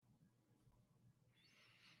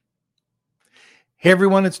Hey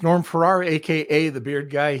everyone, it's Norm Farrar, aka the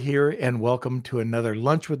Beard Guy here, and welcome to another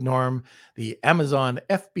Lunch with Norm, the Amazon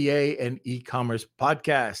FBA and e-commerce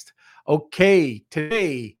podcast. Okay,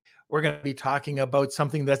 today we're going to be talking about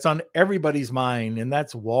something that's on everybody's mind, and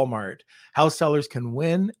that's Walmart. How sellers can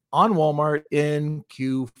win on Walmart in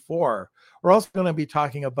Q4. We're also going to be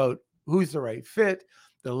talking about who's the right fit,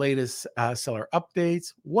 the latest seller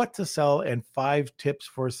updates, what to sell, and 5 tips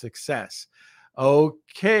for success.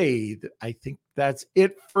 Okay, I think that's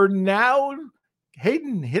it for now.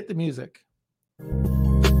 Hayden, hit the music.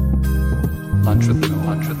 Lunch with Norm,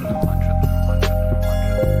 lunch with Norm, lunch with Norm, lunch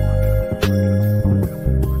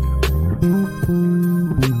with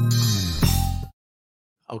Norm.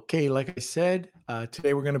 Okay, like I said,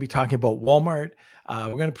 today we're going to be talking about Walmart.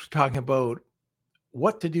 We're going to be talking about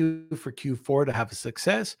what to do for Q4 to have a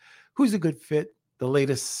success, who's a good fit, the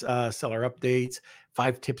latest seller updates,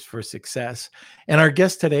 5 tips for success. And our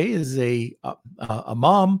guest today is a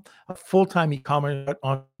mom, a full-time e-commerce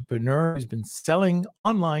entrepreneur who's been selling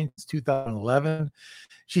online since 2011.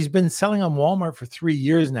 She's been selling on Walmart for 3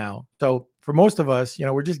 years now. So for most of us,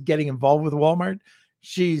 we're just getting involved with Walmart.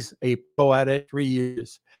 She's a pro at it, 3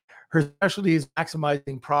 years. Her specialty is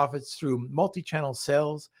maximizing profits through multi-channel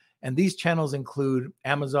sales. And these channels include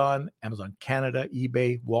Amazon, Amazon Canada,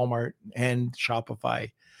 eBay, Walmart, and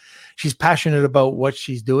Shopify. She's passionate about what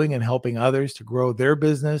she's doing and helping others to grow their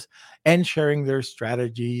business and sharing their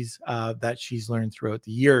strategies that she's learned throughout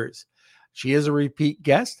the years. She is a repeat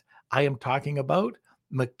guest. I am talking about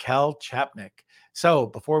Mikkel Chapnick. So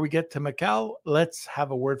before we get to Mikkel, let's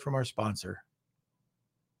have a word from our sponsor.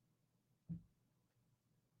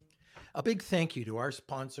 A big thank you to our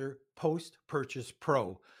sponsor, Post Purchase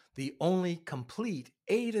Pro, the only complete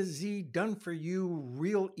A to Z done-for-you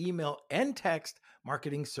real email and text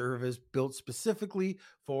marketing service built specifically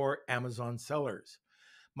for Amazon sellers.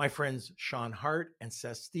 My friends Sean Hart and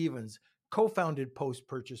Seth Stevens co-founded Post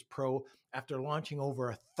Purchase Pro after launching over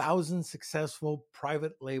 1,000 successful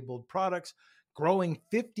private labeled products, growing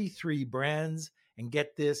 53 brands, and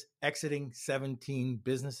get this, exiting 17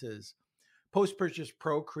 businesses. Post Purchase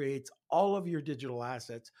Pro creates all of your digital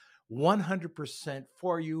assets 100%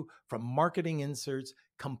 for you, from marketing inserts,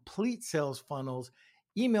 complete sales funnels,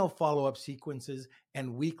 email follow-up sequences,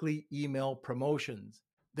 and weekly email promotions.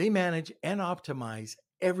 They manage and optimize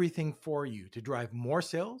everything for you to drive more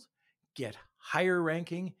sales, get higher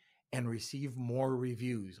ranking, and receive more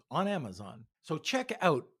reviews on Amazon. So check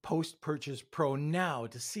out Post Purchase Pro now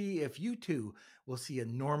to see if you too will see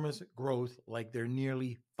enormous growth like their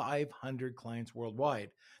nearly 500 clients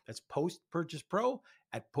worldwide. That's Post Purchase Pro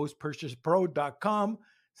at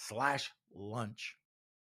postpurchasepro.com/lunch.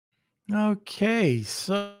 Okay,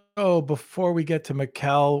 so before we get to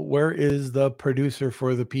Mikkel, where is the producer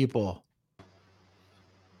for the people?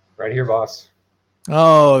 Right here, boss.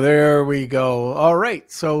 Oh, there we go. All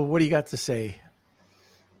right. So what do you got to say?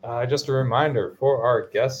 Just a reminder for our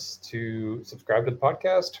guests to subscribe to the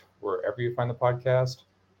podcast wherever you find the podcast.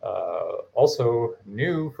 Also,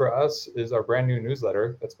 new for us is our brand new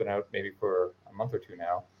newsletter that's been out maybe for a month or two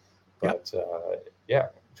now. But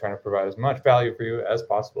trying to provide as much value for you as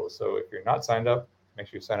possible. So if you're not signed up, make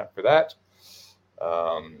sure you sign up for that.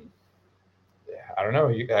 I don't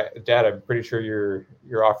know, Dad. I'm pretty sure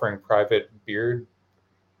you're offering private beard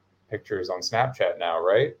pictures on Snapchat now,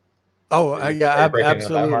 right? Oh,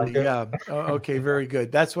 absolutely. Yeah. Okay, very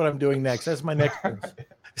good. That's what I'm doing next. That's my next one.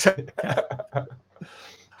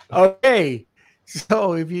 Okay.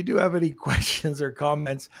 So if you do have any questions or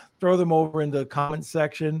comments, throw them over in the comment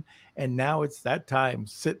section. And now it's that time.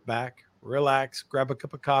 Sit back, relax, grab a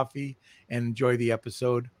cup of coffee, and enjoy the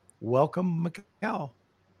episode. Welcome, Mikkel.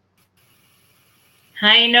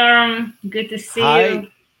 Hi, Norm. Good to see you.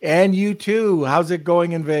 And you too. How's it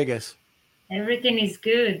going in Vegas? Everything is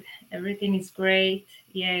good. Everything is great.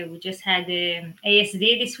 Yeah, we just had the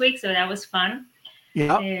ASD this week, so that was fun.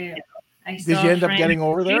 Yeah. Did you end up getting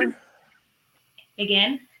over there?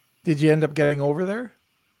 Again? Did you end up getting over there?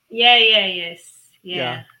 Yes.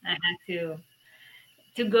 Yeah. I had to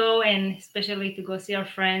go, and especially to go see our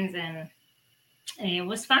friends, and it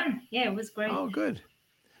was fun. Yeah, it was great. Oh, good.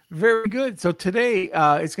 Very good. So today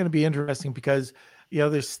it's going to be interesting because,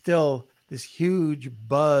 there's still this huge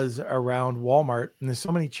buzz around Walmart, and there's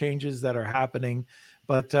so many changes that are happening.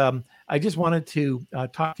 But I just wanted to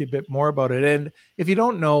talk to you a bit more about it. And if you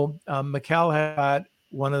don't know, Mikkel had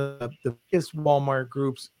one of the biggest Walmart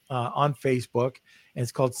groups on Facebook, and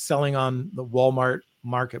it's called Selling on the Walmart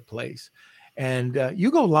Marketplace. And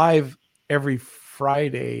you go live every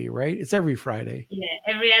Friday, right? It's every Friday. Yeah,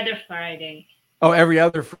 every other Friday. Oh, every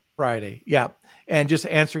other Friday. Yeah. And just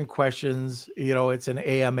answering questions. It's an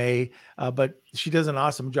AMA, but she does an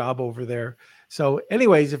awesome job over there. So,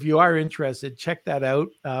 anyways, if you are interested, check that out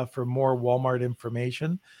for more Walmart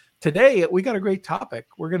information. Today, we got a great topic.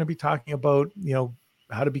 We're going to be talking about,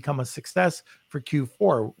 how to become a success for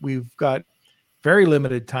Q4. We've got very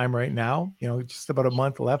limited time right now, just about a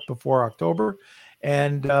month left before October.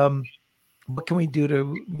 And what can we do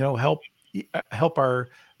to, help our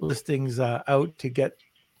listings out to get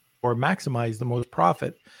or maximize the most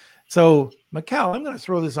profit? So, Mikal, I'm going to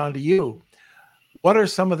throw this on to you. What are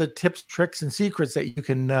some of the tips, tricks, and secrets that you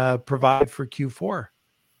can provide for Q4?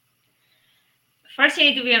 First, you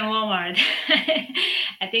need to be on Walmart.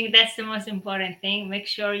 I think that's the most important thing. Make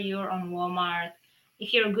sure you're on Walmart.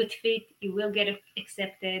 If you're a good fit, you will get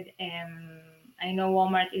accepted. I know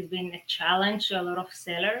Walmart has been a challenge to a lot of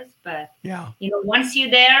sellers, but Yeah. once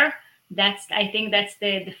you're there, I think that's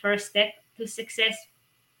the first step to success.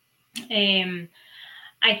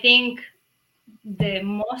 I think the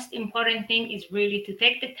most important thing is really to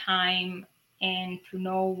take the time and to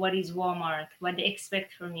know what is Walmart, what they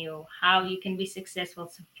expect from you, how you can be successful.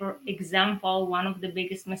 So, for example, one of the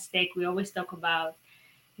biggest mistakes we always talk about,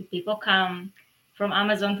 people come from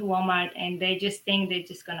Amazon to Walmart and they just think they're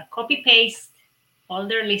just gonna copy paste all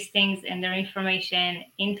their listings and their information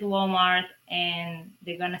into Walmart and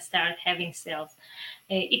they're gonna start having sales.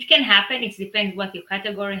 It can happen. It depends what your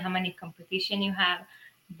category, how many competition you have,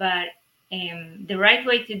 but the right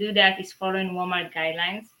way to do that is following Walmart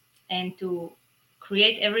guidelines and to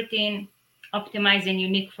create everything optimized and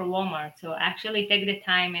unique for Walmart. So actually take the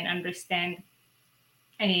time and understand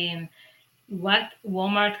what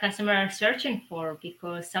Walmart customers are searching for,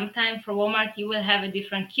 because sometimes for Walmart you will have a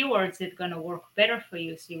different keywords that are going to work better for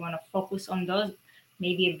you. So you want to focus on those,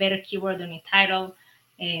 maybe a better keyword on your title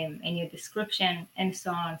and your description and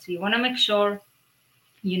so on. So you want to make sure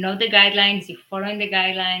you know the guidelines, you're following the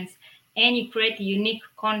guidelines, and you create unique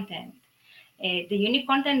content. The unique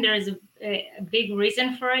content, there is a big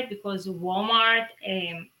reason for it, because Walmart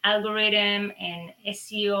algorithm and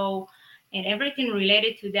SEO and everything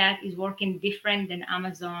related to that is working different than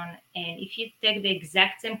Amazon. And if you take the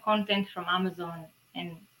exact same content from Amazon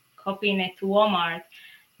and copying it to Walmart,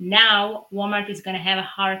 now Walmart is going to have a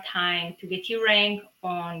hard time to get you ranked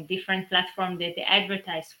on different platforms that they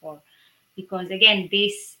advertise for. Because again,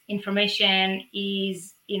 this information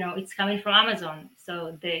is, it's coming from Amazon.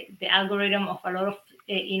 So the algorithm of a lot of,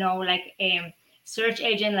 like a search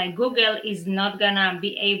agent like Google is not gonna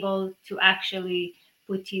be able to actually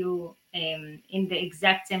put you in the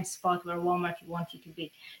exact same spot where Walmart wants you to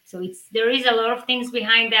be. So there is a lot of things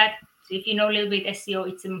behind that. So if you know a little bit SEO,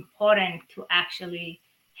 it's important to actually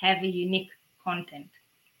have a unique content.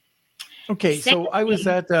 Okay, so I was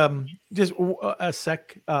at just a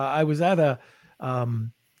sec. I was at at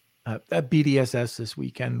BDSS this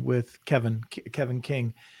weekend with Kevin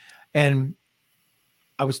King, and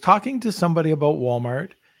I was talking to somebody about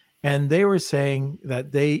Walmart, and they were saying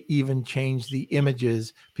that they even changed the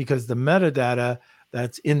images because the metadata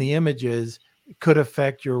that's in the images could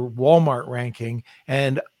affect your Walmart ranking.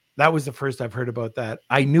 And that was the first I've heard about that.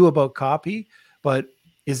 I knew about copy, but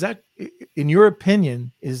is that, in your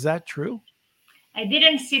opinion, is that true? I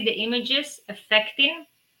didn't see the images affecting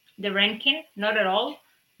the ranking, not at all.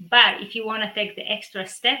 But if you want to take the extra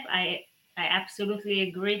step, I absolutely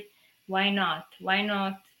agree. Why not? Why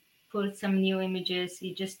not put some new images?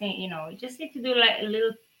 You just need, to do like a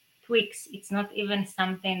little tweaks. It's not even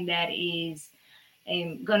something that is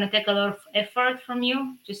gonna take a lot of effort from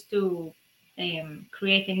you just to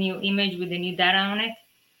create a new image with the new data on it.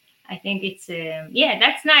 I think it's yeah,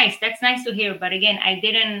 that's nice. That's nice to hear. But again, I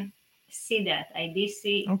didn't see that. I did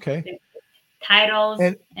see the titles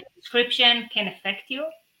and description can affect you,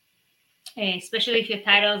 especially if your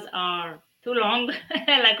titles are too long,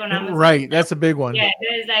 like on Amazon. Right, that's a big one. Yeah,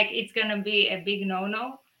 there's like it's gonna be a big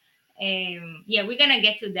no-no. Yeah, we're gonna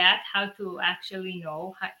get to that, how to actually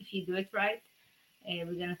know if you do it right. We're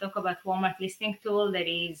gonna talk about Walmart listing tool that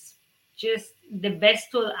is just the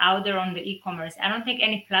best tool out there on the e-commerce. I don't think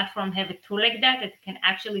any platform have a tool like that can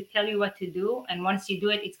actually tell you what to do, and once you do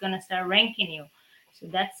it, it's gonna start ranking you. So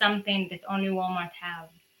that's something that only Walmart have.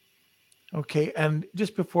 Okay, and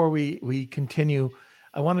just before we continue,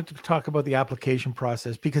 I wanted to talk about the application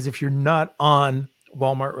process, because if you're not on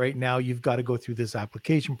Walmart right now, you've got to go through this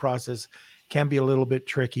application process. Can be a little bit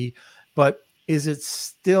tricky, but is it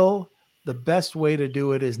still the best way to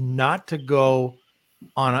do it is not to go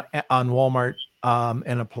on Walmart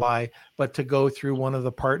and apply, but to go through one of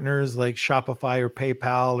the partners like Shopify or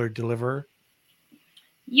PayPal or Deliverr?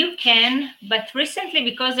 You can, but recently,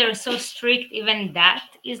 because they're so strict, even that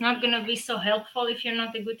is not going to be so helpful if you're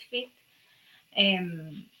not a good fit.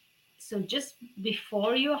 So just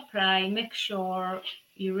before you apply, make sure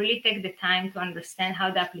you really take the time to understand how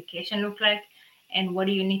the application look like and what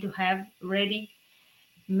do you need to have ready.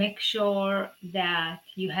 Make sure that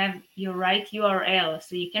you have your right URL.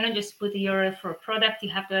 So you cannot just put a URL for a product, you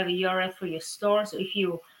have to have a URL for your store. So if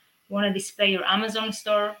you want to display your Amazon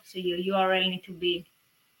store, so your URL need to be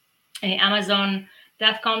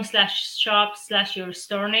amazon.com/shop/your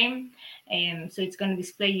store name. So it's going to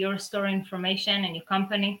display your store information and your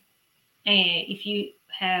company. If you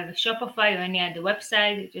have Shopify or any other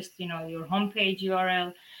website, just your homepage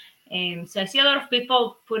URL. So I see a lot of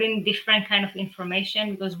people put in different kind of information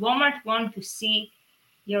because Walmart want to see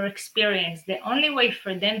your experience. The only way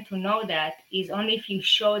for them to know that is only if you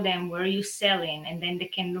show them where you're selling, and then they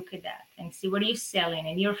can look at that and see what you're selling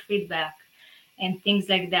and your feedback and things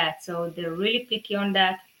like that. So they're really picky on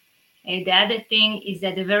that. And the other thing is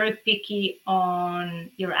that they're very picky on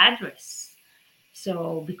your address.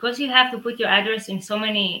 So because you have to put your address in so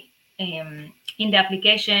many, in the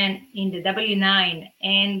application, in the W-9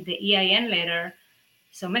 and the EIN letter,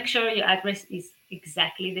 so make sure your address is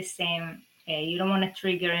exactly the same. You don't want to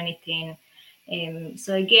trigger anything.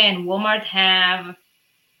 So again, Walmart have,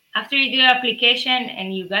 after you do your application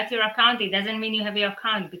and you got your account, it doesn't mean you have your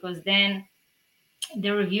account, because then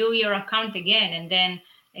they review your account again, and then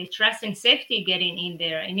trust and safety getting in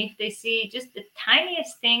there. And if they see just the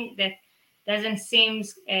tiniest thing that doesn't seem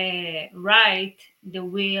right, they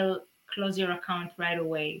will close your account right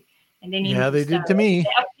away. And then you Yeah, need to they start did to me.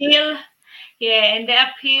 the appeal. Yeah, and the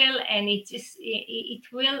appeal, and it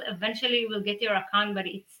will eventually will get your account, but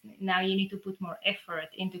it's now you need to put more effort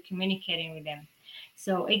into communicating with them.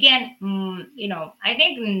 So again, I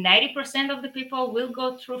think 90% of the people will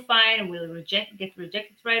go through fine, will get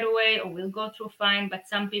rejected right away, or will go through fine. But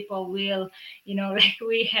some people will, like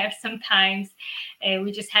we have sometimes.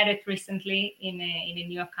 We just had it recently in a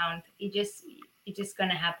new account. It's just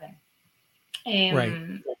gonna happen. Right.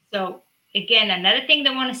 So again, another thing they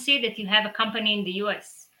want to see that you have a company in the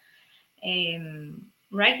US.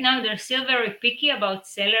 Right now, they're still very picky about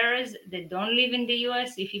sellers that don't live in the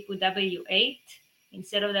US. If you put W-8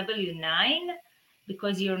 instead of W-9,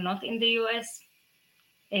 because you're not in the US,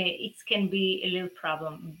 it can be a little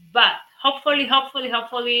problem. But hopefully,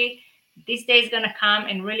 this day is gonna come,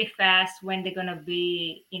 and really fast, when they're gonna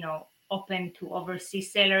be, open to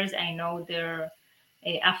overseas sellers. I know they're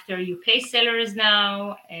after UK sellers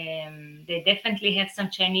now. They definitely have some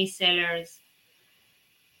Chinese sellers.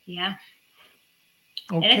 Yeah.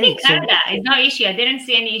 And I Okay. think So Canada is no issue. I didn't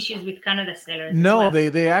see any issues with Canada sellers as no, well.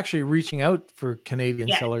 they actually reaching out for Canadian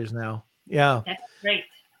Yeah. sellers now. Yeah. That's great.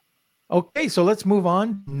 Okay, so let's move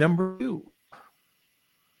on. Number 2.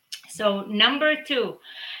 So number 2,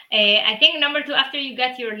 I think number 2, after you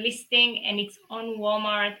got your listing and it's on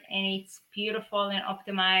Walmart and it's beautiful and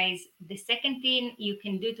optimized, the second thing you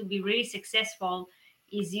can do to be really successful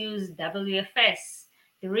is use WFS.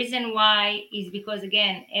 The reason why is because,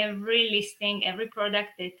 again, every listing, every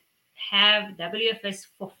product that have WFS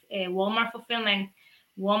for Walmart fulfillment,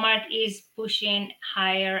 Walmart is pushing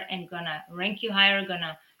higher and gonna rank you higher,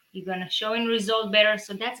 you're gonna show in result better.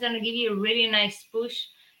 So that's gonna give you a really nice push.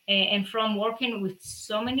 And from working with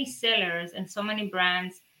so many sellers and so many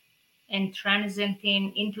brands and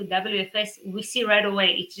transiting into WFS, we see right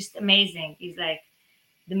away, it's just amazing. It's like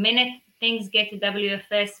the minute things get to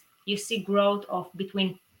WFS, you see growth of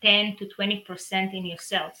between 10 to 20% in your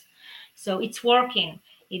sales. So it's working.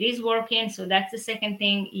 It is working. So that's the second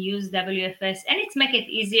thing. Use WFS, and it's make it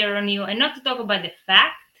easier on you. And not to talk about the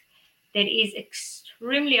fact that is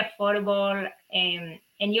extremely affordable,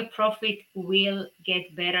 and your profit will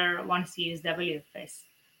get better once you use WFS.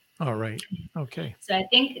 All right. Okay. So I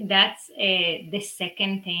think that's the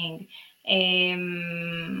second thing.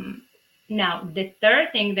 Now, the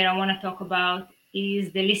third thing that I want to talk about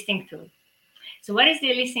is the listing tool. So what is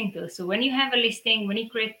the listing tool? So when you have a listing, when you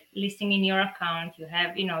create listing in your account, you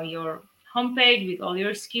have, your homepage with all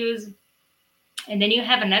your SKUs, and then you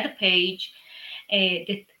have another page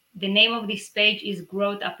that the name of this page is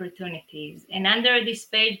growth opportunities. And under this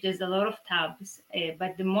page, there's a lot of tabs,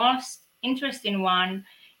 but the most interesting one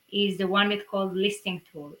is the one that's called listing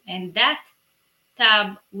tool. And that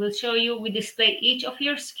tab will show you, we display each of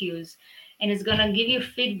your SKUs, and it's going to give you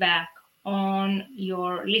feedback on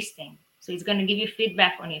your listing. So it's going to give you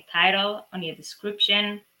feedback on your title, on your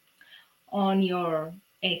description, on your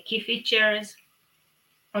key features,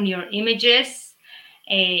 on your images,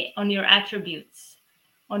 on your attributes,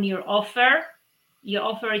 on your offer. Your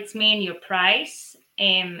offer, it's mean your price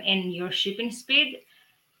and your shipping speed.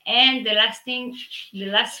 And the last thing, the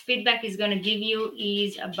last feedback is going to give you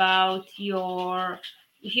is about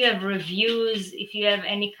if you have reviews, if you have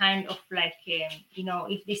any kind of like,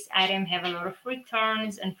 if this item have a lot of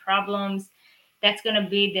returns and problems, that's going to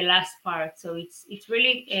be the last part. So it's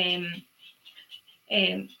really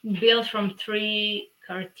built from three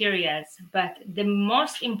criteria, but the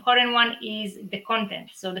most important one is the content.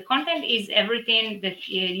 So the content is everything that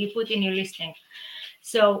you put in your listing.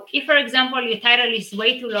 So if, for example, your title is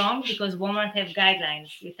way too long, because Walmart have guidelines,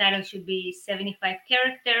 your title should be 75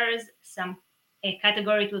 characters, some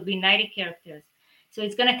category it will be 90 characters. So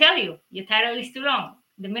it's going to tell you your title is too long.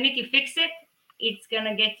 The minute you fix it, it's going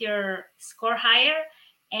to get your score higher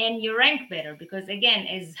and you rank better, because again,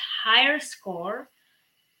 as higher score,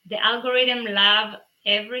 the algorithm love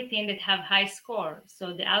everything that have high score.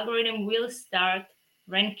 So the algorithm will start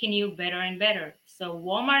ranking you better and better. So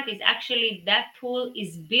Walmart is actually, that tool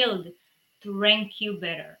is built to rank you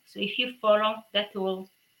better. So if you follow that tool,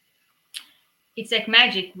 it's like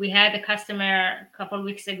magic. We had a customer a couple of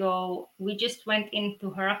weeks ago. We just went into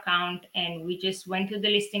her account and we just went to the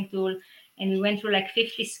listing tool and we went through like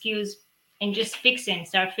 50 SKUs and just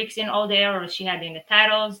start fixing all the errors she had in the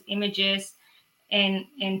titles, images. And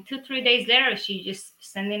 2-3 days later, she just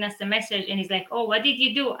sending us a message and he's like, oh, what did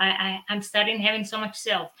you do? I'm starting having so much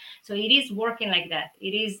sales. So it is working like that. It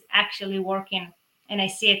is actually working. And I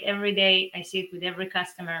see it every day. I see it with every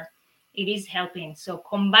customer. It is helping. So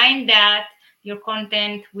combine that, your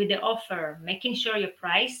content with the offer, making sure your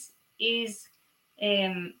price is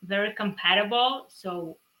very compatible.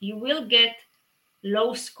 So you will get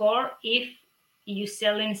low score if you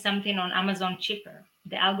selling something on Amazon cheaper.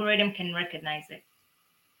 The algorithm can recognize it.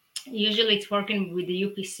 Usually it's working with the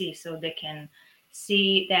UPC, so they can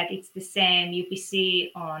see that it's the same UPC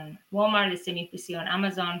on Walmart, the same UPC on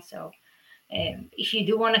Amazon. So if you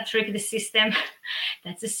do want to trick the system,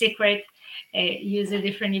 that's a secret. Use a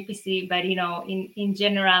different UPC, but in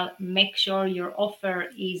general, make sure your offer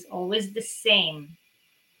is always the same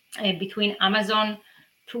between Amazon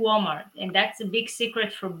to Walmart. And that's a big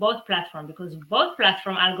secret for both platforms, because both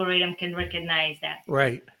platform algorithm can recognize that.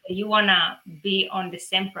 Right. You want to be on the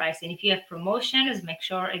same price. And if you have promotions, make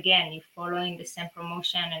sure, again, you're following the same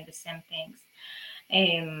promotion and the same things.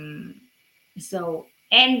 And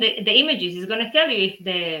the images is going to tell you if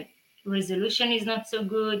the resolution is not so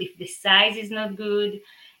good, if the size is not good.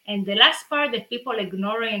 And the last part that people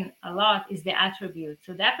ignoring a lot is the attributes.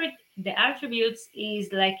 So the attributes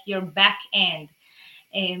is like your back end.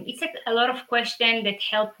 It's like a lot of questions that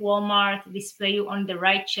help Walmart display you on the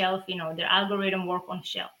right shelf. Their algorithm work on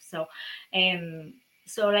shelf. So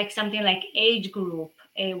like something like age group,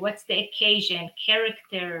 what's the occasion,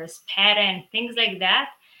 characters, pattern, things like that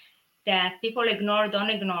people don't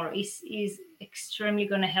ignore is extremely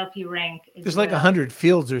going to help you rank. There's like 100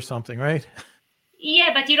 fields or something, right?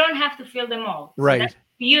 Yeah, but you don't have to fill them all. Right. So that's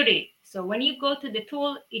beauty. So when you go to the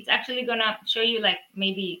tool, it's actually going to show you like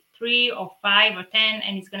maybe 3 or 5 or 10,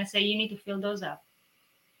 and it's going to say you need to fill those up.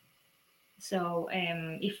 So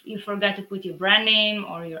if you forgot to put your brand name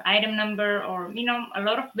or your item number or, a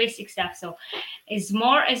lot of basic stuff. So as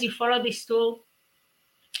more as you follow this tool,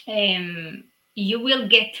 you will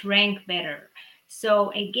get ranked better.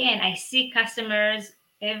 So again, I see customers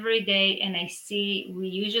every day, and I see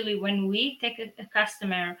when we take a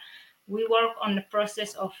customer, we work on the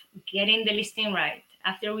process of getting the listing right.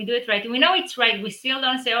 After we do it right, we know it's right. We still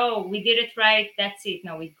don't say, oh, we did it right, that's it.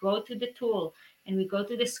 No, we go to the tool and we go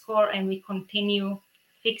to the score and we continue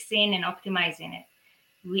fixing and optimizing it.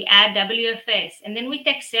 We add WFS, and then we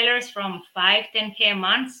take sellers from 5-10K a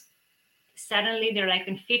month. Suddenly they're like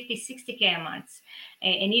in 50-60K a month,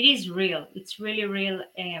 and it is real. It's really real.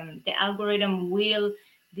 The algorithm will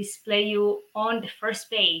display you on the first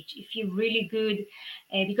page if you're really good,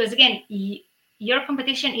 because again, your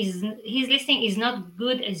competition his listing is not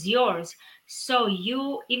good as yours. So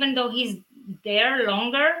even though he's there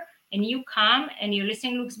longer and you come and your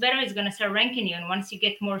listing looks better, it's going to start ranking you. And once you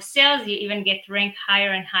get more sales, you even get ranked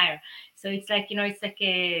higher and higher. So it's like, it's like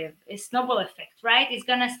a snowball effect, right?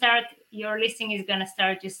 Your listing is going to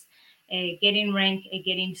start just getting ranked,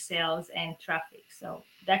 getting sales and traffic. So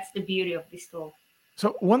that's the beauty of this tool.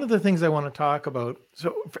 So one of the things I want to talk about,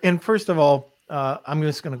 and first of all, I'm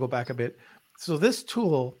just going to go back a bit. So this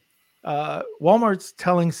tool, Walmart's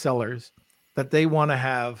telling sellers that they want to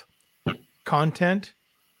have content,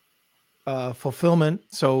 fulfillment,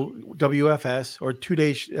 so WFS or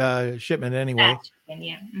 2-day shipment anyway,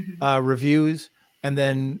 reviews, and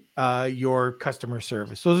then your customer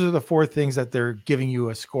service. Those are the 4 things that they're giving you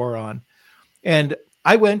a score on. And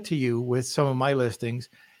I went to you with some of my listings,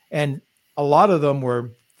 and a lot of them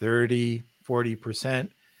were 30, 40%.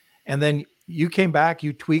 And then you came back,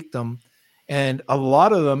 you tweaked them, and a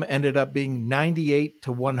lot of them ended up being 98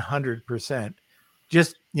 to 100%,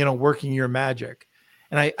 just, working your magic.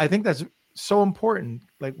 And I think that's so important.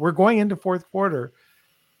 Like, we're going into fourth quarter.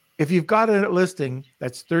 If you've got a listing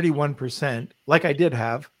that's 31%, like I did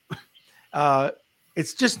have,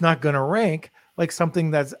 it's just not going to rank like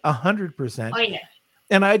something that's 100%. Oh yeah.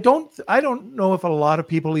 And I don't know if a lot of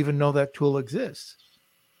people even know that tool exists.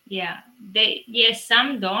 Yeah. Yes,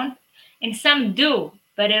 some don't, and some do,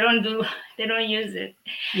 but they don't use it.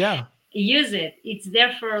 Yeah. Use it. It's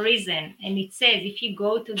there for a reason. And it says, if you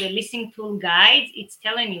go to the listing tool guides, it's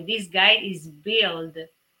telling you this guide is built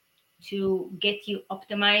to get you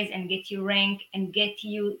optimized and get you rank and get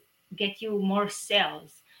you more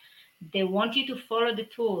sales. They want you to follow the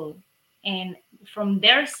tool, and from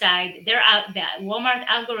their side, the Walmart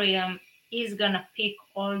algorithm is gonna pick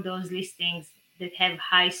all those listings that have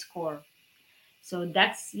high score. So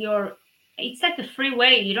that's it's like a free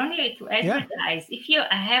way. You don't need to advertise. Yeah.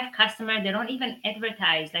 I have customer, they don't even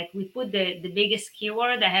advertise. Like, we put the biggest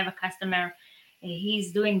keyword. I have a customer,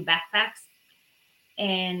 he's doing backpacks,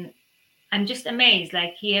 and I'm just amazed.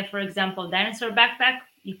 Like, here, for example, dinosaur backpack,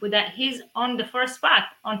 you put that, he's on the first spot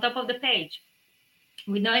on top of the page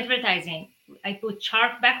with no advertising. I put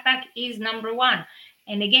shark backpack is number one.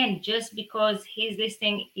 And again, just because his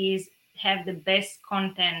listing have the best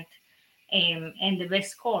content and the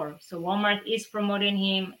best score. So Walmart is promoting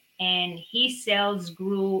him, and his sales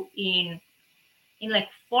grew in like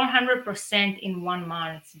 400% in 1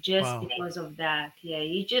 month just because of that. Yeah,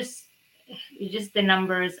 you just the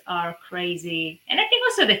numbers are crazy. And I think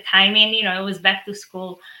also the timing, it was back to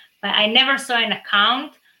school, but I never saw an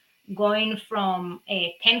account going from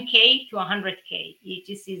a 10K to 100K. It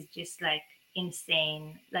just is just like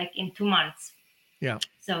insane, like in 2 months. Yeah.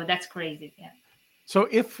 So that's crazy. Yeah. So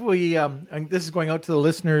if we, and this is going out to the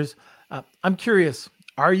listeners, I'm curious,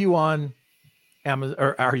 are you on Amazon,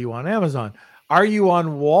 or are you on Amazon? Are you on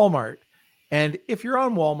Walmart? And if you're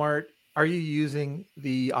on Walmart, are you using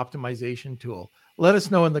the optimization tool? Let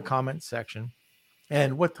us know in the comments section.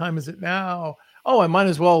 And what time is it now? Oh, I might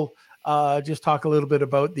as well just talk a little bit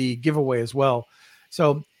about the giveaway as well.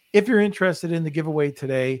 So if you're interested in the giveaway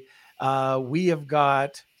today, we have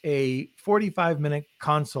got a 45-minute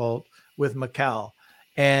consult with Mikkel.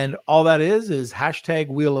 And all that is hashtag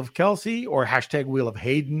Wheel of Kelsey, or hashtag Wheel of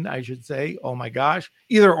Hayden, I should say. Oh my gosh.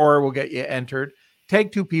 Either or will get you entered.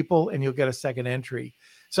 Tag 2 people and you'll get a second entry.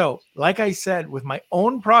 So, like I said, with my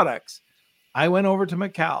own products, I went over to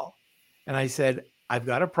Mikkel and I said, I've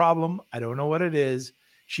got a problem. I don't know what it is.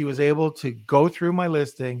 She was able to go through my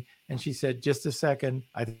listing and she said, just a second,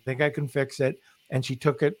 I think I can fix it. And she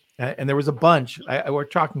took it, and there was a bunch. We're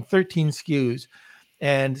talking 13 SKUs,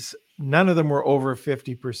 and none of them were over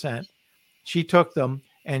 50%. She took them,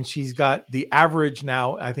 and she's got the average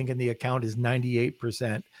now, I think in the account, is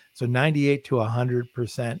 98%. So 98 to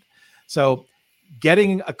 100%. So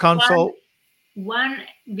getting a consult. One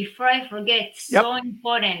before I forget, so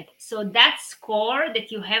important. So that score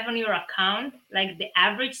that you have on your account, like the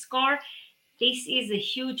average score, this is a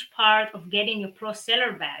huge part of getting your pro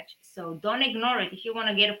seller badge. So don't ignore it. If you want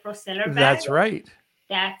to get a pro seller badge, that's right.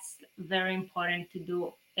 That's very important to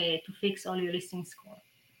do to fix all your listing score.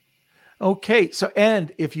 Okay. So,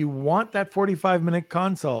 and if you want that 45-minute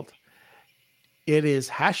consult, it is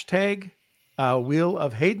hashtag Wheel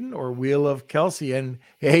of Hayden or Wheel of Kelsey. And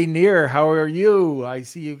hey, Nir, how are you? I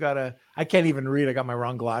see you got I can't even read. I got my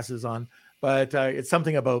wrong glasses on, but it's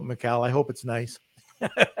something about Mikkel. I hope it's nice.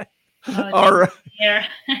 All right. Yeah.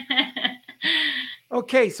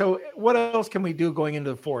 Okay. So what else can we do going into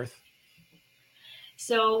the fourth?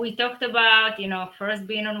 So we talked about, first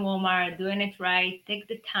being on Walmart, doing it right, take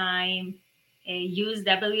the time, use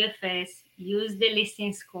WFS, use the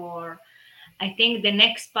listing score. I think the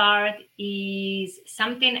next part is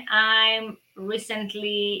something I'm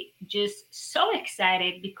recently just so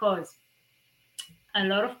excited because a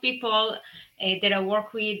lot of people that I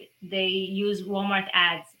work with, they use Walmart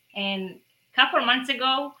ads. And a couple months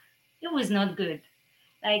ago, it was not good.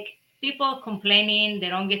 Like, people complaining, they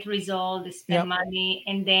don't get results, they spend money.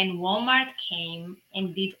 And then Walmart came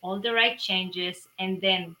and did all the right changes. And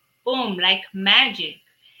then boom, like magic.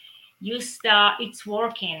 It's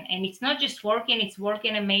working, and it's not just working, it's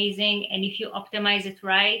working amazing. And if you optimize it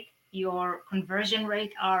right, your conversion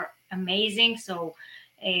rate are amazing. So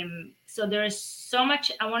there's so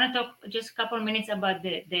much. I want to talk just a couple of minutes about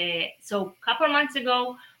so a couple of months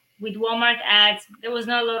ago with Walmart ads, there was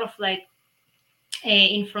not a lot of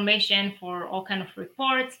information for all kind of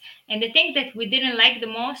reports. And the thing that we didn't like the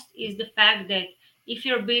most is the fact that if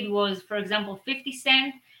your bid was, for example, 50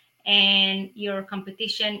 cents, and your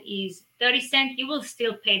competition is 30 cents, you will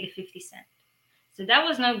still pay the 50 cents. So that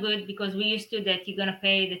was not good, because we used to that you're going to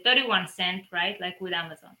pay the 31 cent, right? Like with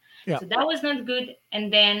Amazon. Yeah. So that was not good.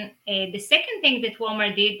 And then the second thing that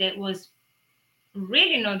Walmart did that was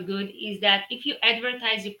really not good is that if you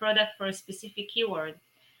advertise your product for a specific keyword,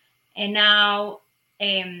 and now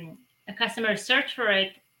a customer search for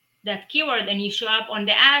that keyword, and you show up on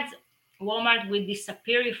the ads, Walmart will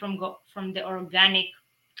disappear you from the organic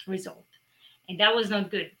result. And that was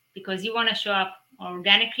not good, because you want to show up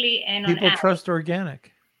organically and on People ads. trust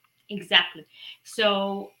organic. Exactly.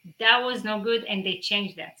 So that was no good, and they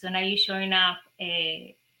changed that. So now you're showing up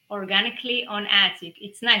organically on ads.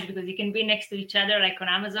 It's nice because you can be next to each other, like on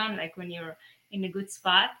Amazon, like when you're in a good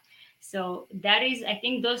spot. So that is, I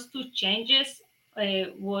think, those two changes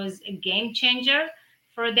was a game changer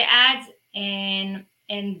for the ads, and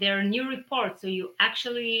their new reports. So you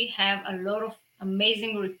actually have a lot of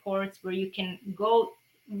amazing reports where you can go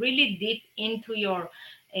really deep into your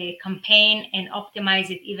campaign and optimize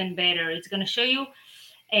it even better. It's going to show you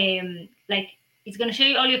it's going to show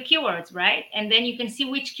you all your keywords, right? And then you can see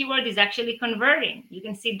which keyword is actually converting. You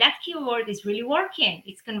can see that keyword is really working.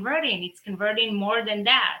 It's converting more than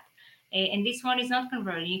that. And this one is not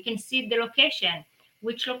converting. You can see the location,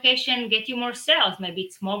 which location get you more sales. Maybe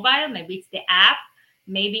it's mobile, maybe it's the app,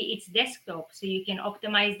 maybe it's desktop. So you can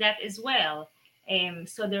optimize that as well.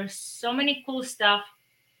 So there's so many cool stuff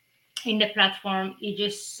in the platform. It's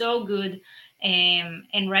just so good.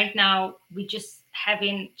 And right now we just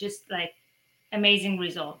having just like amazing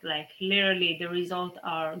result. Like literally the results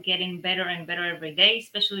are getting better and better every day,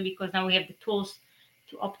 especially because now we have the tools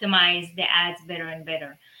to optimize the ads better and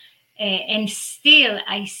better. And still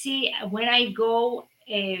I see when I go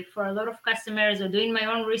for a lot of customers or doing my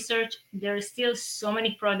own research, there are still so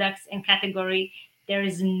many products and category there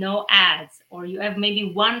is no ads, or you have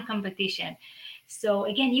maybe one competition. So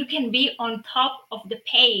again, you can be on top of the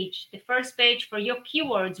page, the first page for your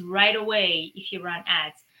keywords right away if you run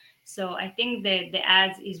ads. So I think that the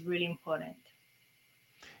ads is really important.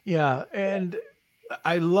 Yeah, and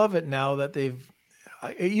I love it now that they've.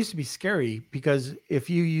 It used to be scary because if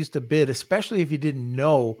you used to bid, especially if you didn't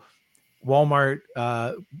know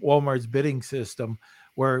Walmart's bidding system,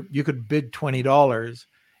 where you could bid $20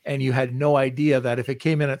 and you had no idea that if it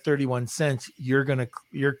came in at 31 cents, your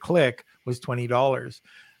click was $20.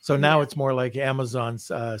 So now Yeah. it's more like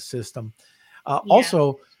Amazon's system. Yeah.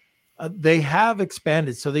 Also, they have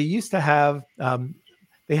expanded. So they used to have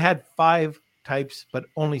they had 5 types, but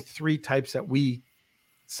only 3 types that we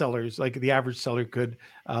sellers, like the average seller, could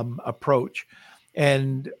approach.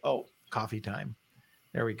 And coffee time.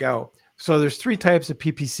 There we go. So there's 3 types of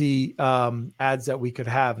PPC ads that we could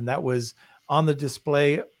have, and that was on the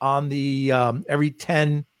display, on the every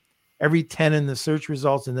 10 in the search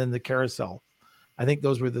results, and then the carousel. I think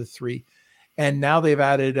those were the 3. And now they've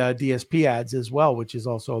added DSP ads as well, which is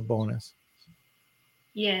also a bonus.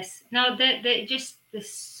 Yes. No, they just there's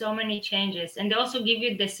so many changes, and they also give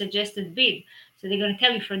you the suggested bid. So they're going to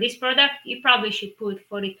tell you for this product, you probably should put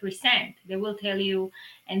 43 cents. They will tell you,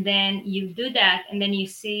 and then you do that, and then you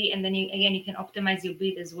see, and then you can optimize your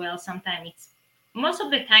bid as well. Sometimes most of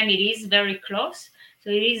the time it is very close, so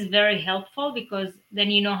it is very helpful because then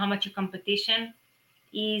you know how much your competition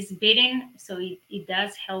is bidding. So it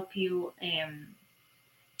does help you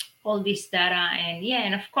all this data,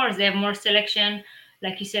 and of course they have more selection,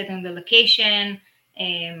 like you said, on the location.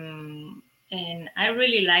 And I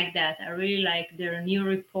really like that. I really like their new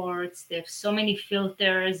reports. They have so many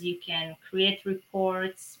filters. You can create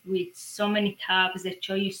reports with so many tabs that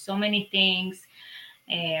show you so many things.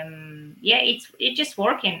 It's just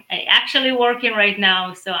working. Actually working right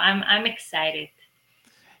now. So I'm excited.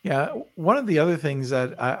 Yeah, one of the other things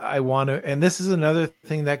that I want to, and this is another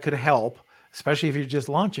thing that could help, especially if you're just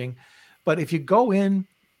launching, but if you go in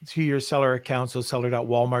to your seller account, so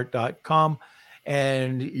seller.walmart.com,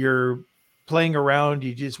 and you're playing around,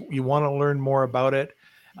 you want to learn more about it,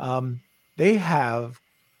 they have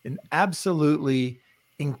an absolutely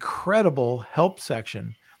incredible help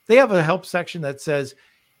section. They have a help section that says,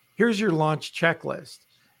 here's your launch checklist.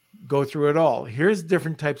 Go through it all. Here's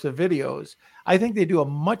different types of videos. I think they do a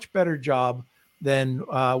much better job than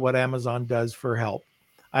what Amazon does for help.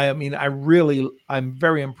 I mean, I'm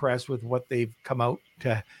very impressed with what they've come out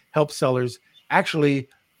to help sellers actually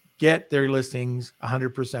get their listings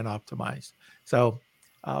 100% optimized. So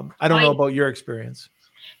I don't know about your experience.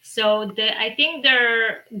 So I think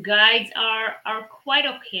their guides are quite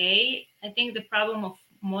okay. I think the problem of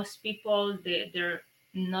most people, they're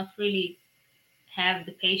not really have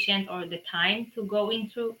the patience or the time to go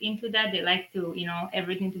into that. They like to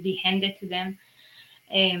everything to be handed to them.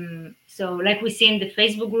 So like we see in the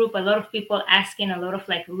Facebook group, a lot of people asking a lot of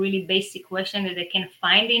like really basic questions that they can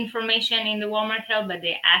find the information in the Walmart help, but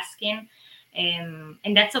they're asking. And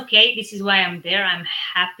that's okay. This is why I'm there. I'm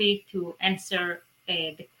happy to answer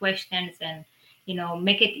the questions and,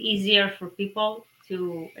 make it easier for people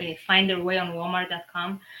to find their way on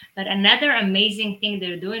Walmart.com. But another amazing thing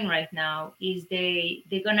they're doing right now is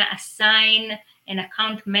they're gonna assign an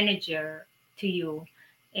account manager to you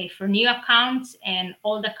for new accounts and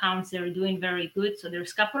old accounts. They're doing very good. So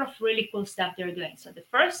there's a couple of really cool stuff they're doing. So the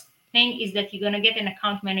first thing is that you're gonna get an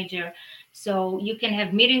account manager, so you can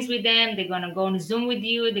have meetings with them. They're gonna go on Zoom with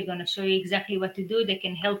you. They're gonna show you exactly what to do. They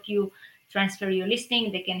can help you transfer your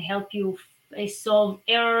listing. They can help you solve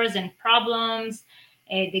errors and problems.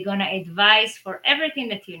 They're gonna advise for everything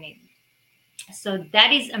that you need. So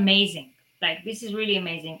that is amazing. Like, this is really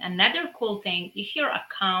amazing. Another cool thing, if your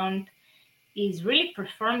account is really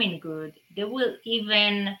performing good, they will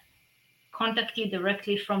even contact you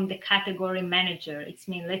directly from the category manager. It's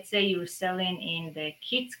mean, let's say you're selling in the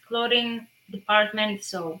kids clothing department,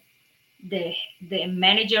 so the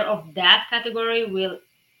manager of that category will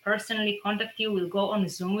personally contact you, will go on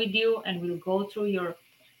Zoom with you, and will go through your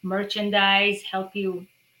merchandise, help you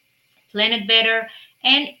plan it better,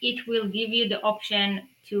 and it will give you the option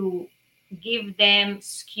to give them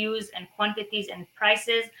SKUs and quantities and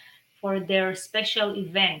prices for their special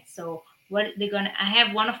events. So what they're gonna, I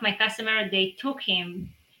have one of my customer, they took him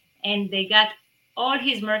and they got all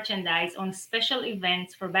his merchandise on special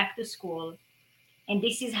events for back to school. And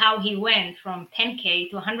this is how he went from 10K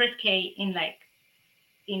to 100K in like,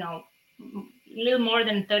 a little more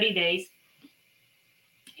than 30 days.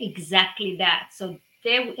 Exactly that. So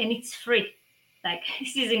and it's free. Like,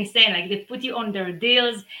 this is insane. Like, they put you on their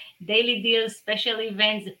deals, daily deals, special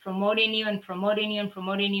events, promoting you and promoting you and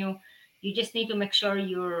promoting you. You just need to make sure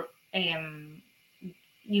you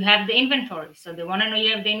have the inventory. So they want to know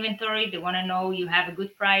you have the inventory. They want to know you have a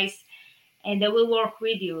good price, and they will work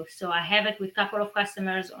with you. So I have it with a couple of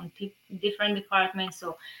customers on different departments.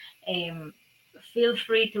 So feel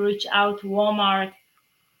free to reach out to Walmart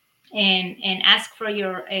and ask for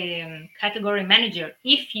your category manager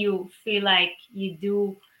if you feel like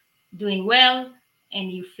doing well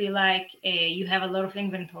and you feel like you have a lot of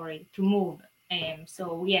inventory to move.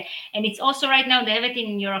 So yeah, and it's also right now they have it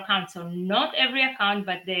in your account. So not every account,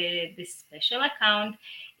 but the special account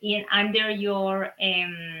under your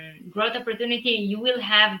growth opportunity, you will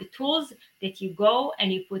have the tools that you go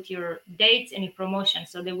and you put your dates and your promotion.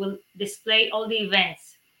 So they will display all the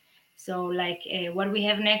events. So like what we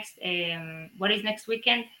have next, what is next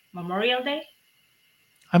weekend? Memorial Day?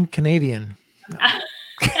 I'm Canadian.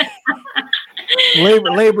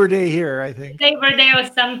 Labor Day here, I think. Labor Day or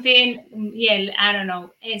something. Yeah, I don't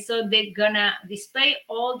know. And so they're gonna display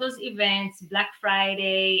all those events, Black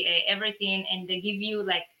Friday, everything, and they give you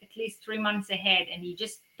like at least 3 months ahead. And you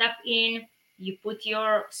just tap in, you put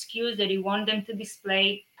your SKUs that you want them to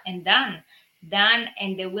display, and done,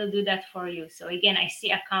 and they will do that for you. So again, I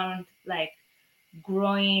see account like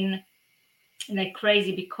growing like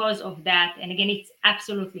crazy because of that. And again, it's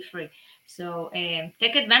absolutely free. So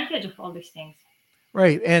take advantage of all these things.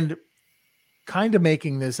 Right. And kind of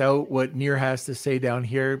making this out, what Nir has to say down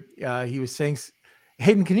here, he was saying,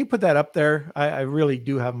 Hayden, can you put that up there? I really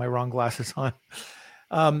do have my wrong glasses on.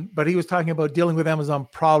 But he was talking about dealing with Amazon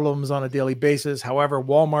problems on a daily basis. However,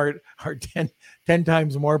 Walmart are 10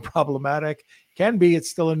 times more problematic. Can be, it's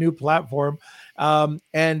still a new platform.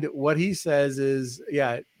 And what he says is,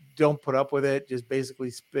 don't put up with it. Just basically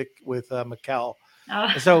stick with Mikkel.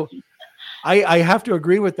 Oh. So I have to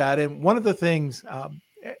agree with that. And one of the things,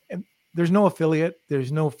 and there's no affiliate,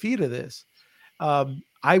 there's no fee to this.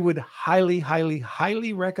 I would highly, highly,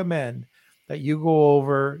 highly recommend that you go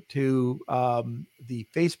over to the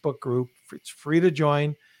Facebook group. It's free to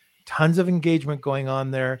join, tons of engagement going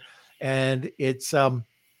on there. And it's sell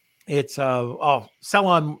on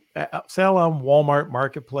Walmart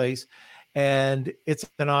Marketplace. And it's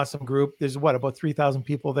an awesome group. There's about 3,000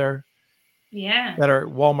 people there. Yeah. That are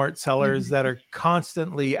Walmart sellers that are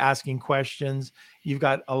constantly asking questions. You've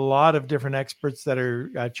got a lot of different experts that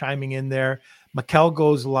are chiming in there. Mikkel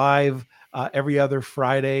goes live every other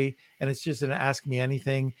Friday, and it's just an Ask Me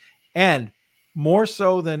Anything. And more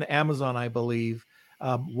so than Amazon, I believe,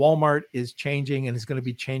 Walmart is changing and is going to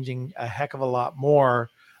be changing a heck of a lot more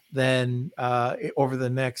than over the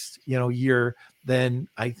next year than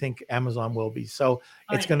I think Amazon will be. So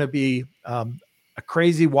it's going to be a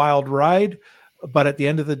crazy wild ride, but at the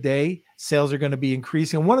end of the day, sales are going to be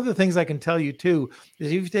increasing. And one of the things I can tell you too is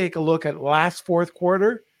if you take a look at last fourth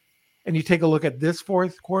quarter and you take a look at this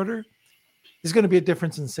fourth quarter, there's going to be a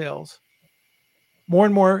difference in sales.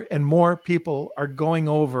 more and more people are going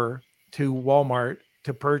over to Walmart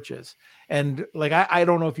to purchase. And like, I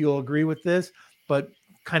don't know if you'll agree with this, but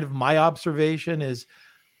kind of my observation is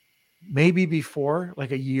maybe before,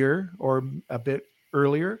 like a year or a bit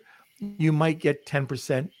earlier, you might get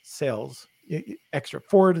 10% sales extra,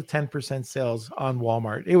 4 to 10% sales on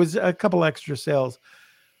Walmart. It was a couple extra sales.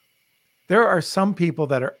 There are some people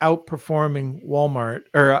that are outperforming Walmart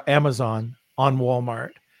or Amazon on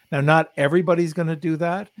Walmart. Now, not everybody's going to do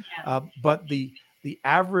that, Yeah. but the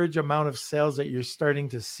average amount of sales that you're starting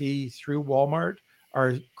to see through Walmart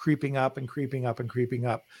are creeping up and creeping up and creeping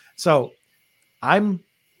up. So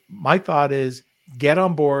my thought is get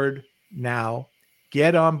on board now,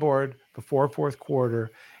 get on board before fourth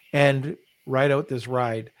quarter, and ride out this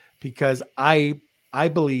ride, because I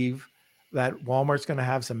believe that Walmart's going to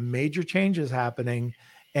have some major changes happening,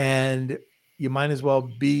 and you might as well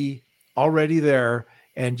be already there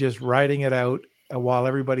and just riding it out while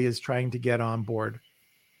everybody is trying to get on board.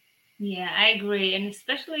 Yeah, I agree. And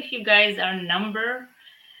especially if you guys are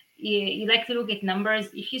you like to look at numbers.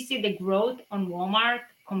 If you see the growth on Walmart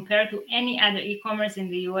compared to any other e-commerce in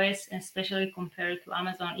the US, and especially compared to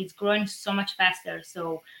Amazon, it's growing so much faster.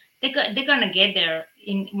 So they're gonna get there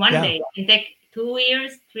in one Yeah. day. It can take 2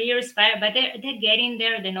 years, 3 years, 5, but they're getting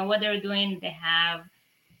there. They know what they're doing. They have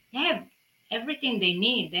everything they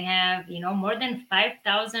need. They have, more than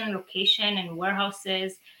 5,000 location and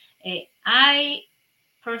warehouses. I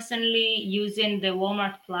personally using the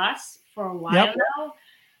Walmart Plus for a while Yep. now.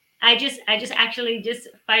 I just actually just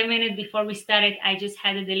 5 minutes before we started, I just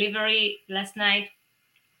had a delivery last night.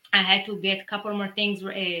 I had to get a couple more things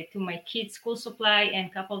to my kids' school supply and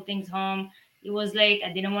a couple things home. It was late.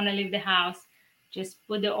 I didn't want to leave the house. Just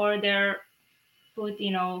put the order,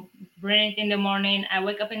 bring it in the morning. I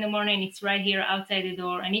wake up in the morning, it's right here outside the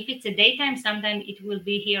door. And if it's a daytime, sometimes it will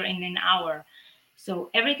be here in an hour.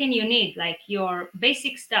 So everything you need, like your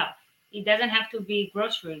basic stuff, it doesn't have to be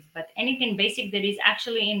groceries, but anything basic that is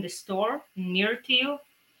actually in the store near to you,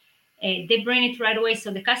 they bring it right away.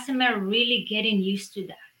 So the customer really getting used to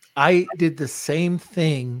that. I did the same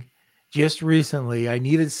thing just recently. I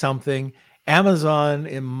needed something. Amazon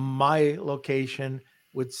in my location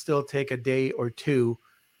would still take a day or two.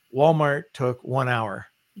 Walmart took 1 hour.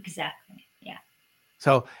 Exactly. Yeah.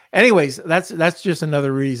 So, anyways, that's just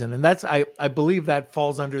another reason, and I believe that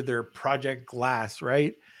falls under their Project Glass,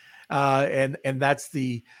 right? And that's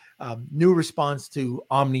the new response to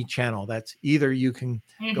omni-channel. That's either you can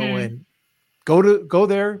go Mm-hmm. in, go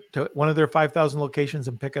there to one of their 5,000 locations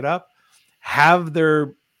and pick it up, have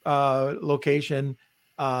their location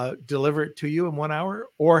deliver it to you in 1 hour,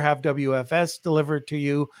 or have WFS deliver it to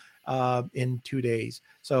you in 2 days.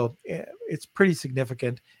 So it's pretty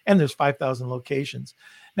significant. And there's 5,000 locations.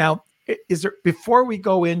 Now, is there, before we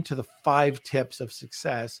go into the 5 tips of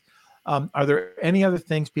success, are there any other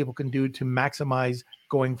things people can do to maximize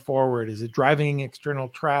going forward? Is it driving external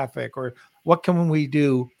traffic, or what can we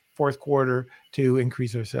do fourth quarter to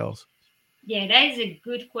increase our sales? Yeah, that is a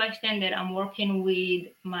good question that I'm working with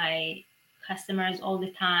my customers all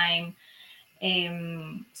the time.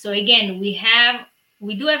 So again,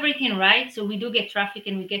 we do everything right. So we do get traffic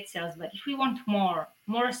and we get sales. But if we want more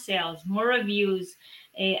sales, more reviews,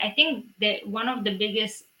 I think that one of the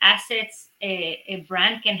biggest assets a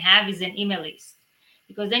brand can have is an email list.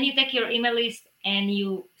 Because then you take your email list and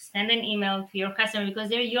you send an email to your customer because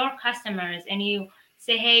they're your customers, and you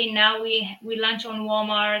say, hey, now we launch on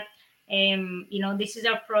Walmart. This is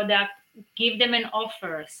our product. Give them an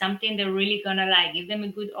offer, something they're really gonna like. Give them a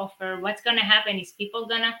good offer. What's gonna happen is people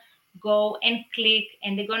gonna go and click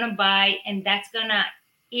and they're gonna buy, and that's gonna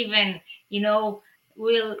even,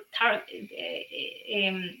 will tar-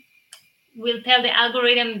 will tell the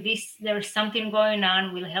algorithm this there's something going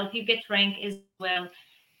on. Will help you get ranked as well.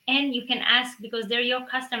 And you can ask, because they're your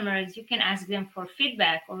customers, you can ask them for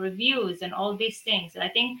feedback or reviews and all these things. So I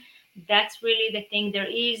think that's really the thing. There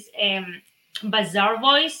is Bazaar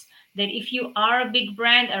Voice that if you are a big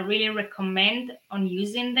brand, I really recommend on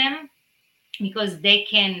using them, because they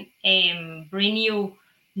can bring you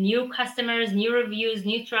new customers, new reviews,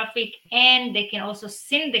 new traffic, and they can also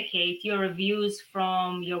syndicate your reviews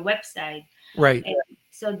from your website. Right.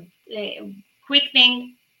 So, quick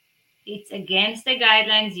thing, it's against the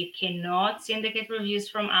guidelines. You cannot syndicate reviews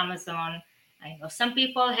from Amazon. I know some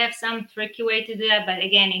people have some tricky way to do that, but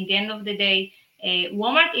again, in the end of the day,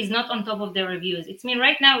 Walmart is not on top of the reviews.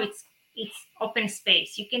 Right now it's open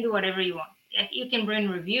space. You can do whatever you want. You can bring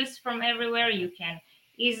reviews from everywhere. You can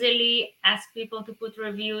easily ask people to put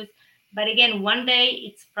reviews. But again, one day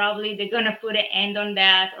it's probably they're gonna put an end on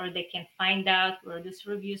that, or they can find out where this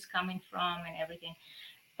review is coming from and everything.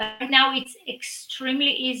 But right now it's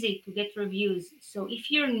extremely easy to get reviews. So if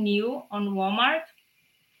you're new on Walmart,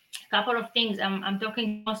 a couple of things. I'm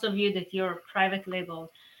talking to most of you that you're private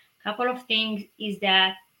label. Couple of things is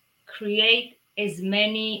that create as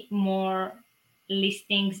many more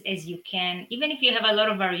listings as you can. Even if you have a lot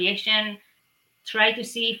of variation, try to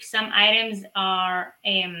see if some items are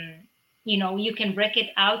you can break it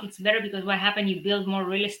out. It's better because what happened, you build more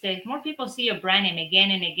real estate, more people see your brand name again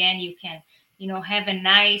and again. You can have a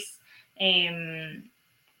nice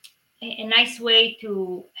way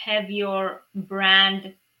to have your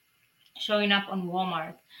brand showing up on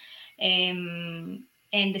Walmart.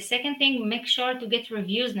 And the second thing, make sure to get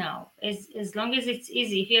reviews now. As long as it's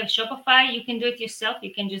easy. If you have Shopify, you can do it yourself.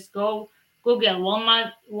 You can just go Google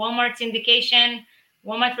Walmart syndication,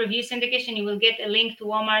 Walmart review syndication. You will get a link to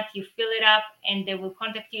Walmart. You fill it up, and they will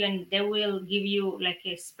contact you, and they will give you like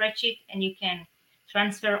a spreadsheet, and you can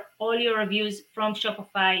transfer all your reviews from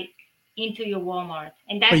Shopify into your Walmart.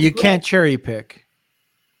 And that's But you great. can't cherry pick.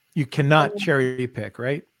 You cannot cherry pick,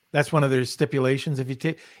 right? That's one of their stipulations. If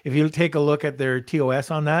you take a look at their TOS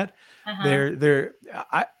on that,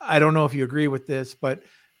 I don't know if you agree with this, but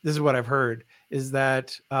this is what I've heard is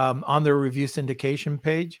that on their review syndication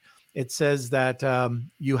page, it says that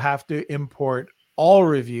you have to import all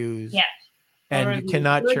reviews, and you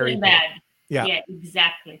cannot cherry pick. Yeah,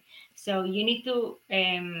 exactly. So you need to,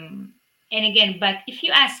 and again, but if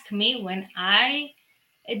you ask me, when I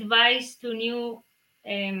advise to new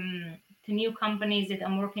companies that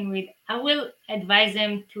I'm working with, I will advise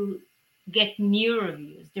them to get new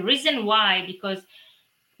reviews. The reason why, because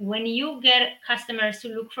when you get customers to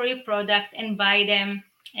look for your product and buy them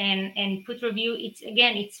and put review,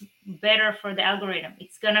 it's better for the algorithm.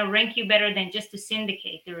 It's gonna rank you better than just to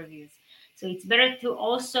syndicate the reviews. So it's better to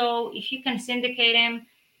also, if you can syndicate them,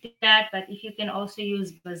 do that. But if you can also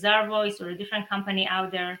use Bazaar Voice or a different company out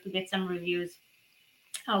there to get some reviews,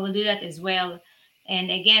 I will do that as well. And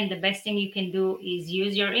again, the best thing you can do is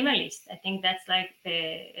use your email list. I think that's like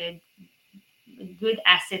a good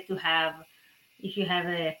asset to have if you have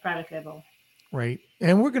a private label. Right.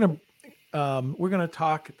 And we're gonna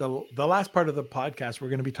talk the last part of the podcast. We're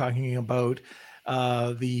going to be talking about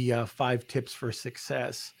the 5 tips for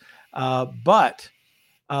success. But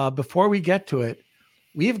before we get to it,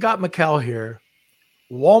 we've got Mikkel here,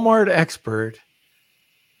 Walmart expert.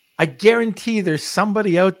 I guarantee there's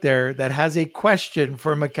somebody out there that has a question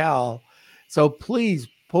for Mikkel. So please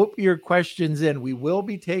put your questions in. We will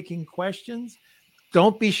be taking questions.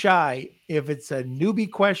 Don't be shy. If it's a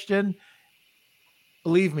newbie question,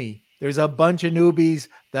 believe me, there's a bunch of newbies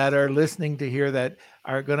that are listening to here that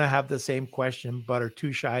are going to have the same question, but are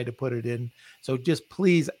too shy to put it in. So just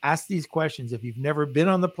please ask these questions. If you've never been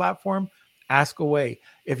on the platform, ask away.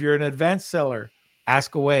 If you're an advanced seller,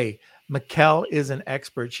 ask away. Mikkel is an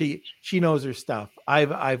expert. She knows her stuff.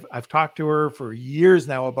 I've talked to her for years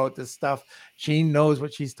now about this stuff. She knows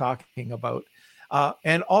what she's talking about.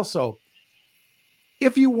 And also,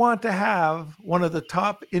 if you want to have one of the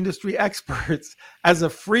top industry experts as a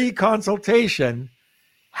free consultation,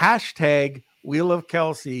 hashtag Wheel of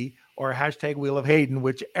Kelsey or hashtag Wheel of Hayden,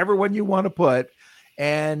 whichever one you want to put,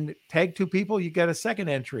 and tag 2 people, you get a second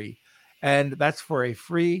entry. And that's for a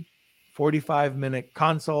free 45-minute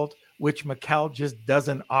consult, which Mikkel just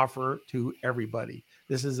doesn't offer to everybody.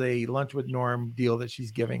 This is a Lunch with Norm deal that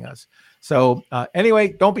she's giving us. So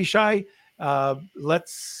anyway, don't be shy.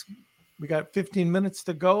 We got 15 minutes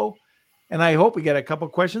to go, and I hope we get a couple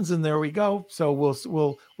questions, and there we go. So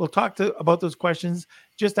we'll talk about those questions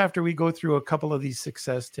just after we go through a couple of these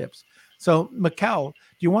success tips. So Mikkel,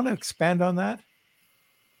 do you want to expand on that?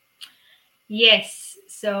 Yes.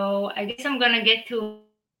 So I guess I'm gonna get to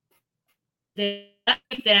the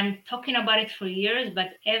topic that I'm talking about it for years, but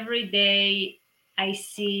every day I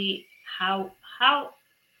see how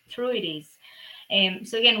true it is.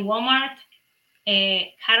 So again, Walmart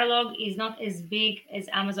catalog is not as big as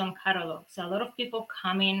Amazon catalog. So a lot of people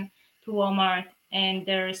come in to Walmart and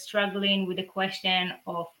they're struggling with the question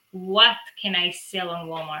of what can I sell on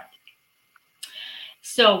Walmart?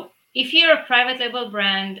 So if you're a private label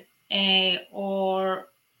brand or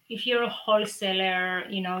if you're a wholesaler,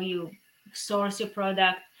 you source your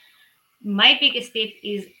product, my biggest tip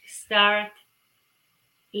is start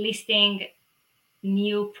listing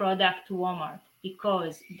new product to Walmart,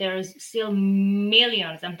 because there's still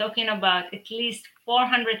millions. I'm talking about at least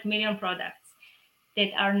 400 million products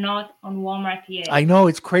that are not on Walmart yet. I know,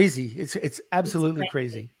 it's crazy. It's absolutely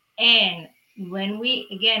crazy. And when we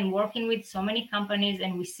again working with so many companies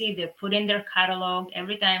and we see they put in their catalog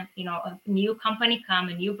every time, a new company come,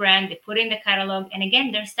 a new brand, they put in the catalog, and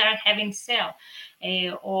again they start having sale.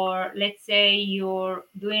 Or let's say you're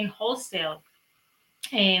doing wholesale,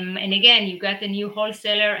 and again you got a new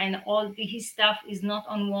wholesaler and all his stuff is not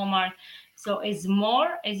on Walmart. So as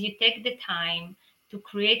more as you take the time to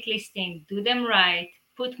create listing, do them right,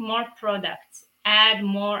 put more products, add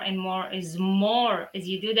more and more as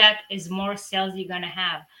you do that, as more sales you're gonna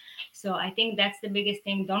have. So I think that's the biggest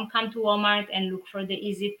thing. Don't come to Walmart and look for the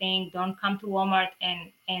easy thing. Don't come to Walmart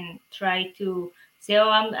and try to say, oh,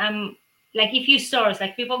 I'm like, if you source,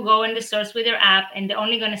 like people go in the source with their app and they're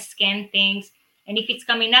only going to scan things, and if it's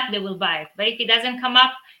coming up they will buy it, but if it doesn't come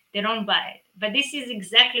up they don't buy it. But this is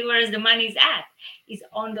exactly where the money is at, is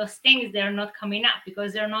on those things they're not coming up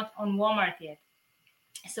because they're not on Walmart yet.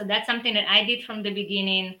 So that's something that I did from the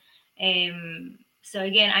beginning. So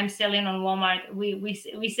again, I'm selling on Walmart.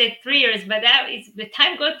 We said 3 years, but that is, the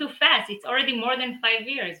time go too fast. It's already more than 5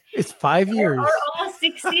 years, It's 5 years. or almost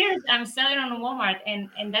 6 years. I'm selling on Walmart, and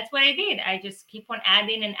that's what I did. I just keep on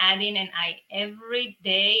adding and adding, and I every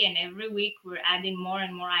day and every week we're adding more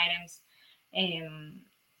and more items um,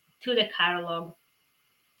 to the catalog.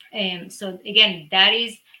 So again, that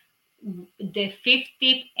is the fifth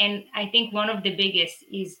tip, and I think one of the biggest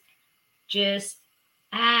is just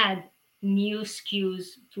add new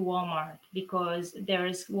SKUs to Walmart, because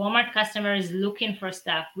there's Walmart customers looking for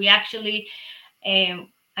stuff. We actually,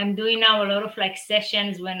 I'm doing now a lot of like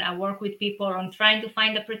sessions when I work with people on trying to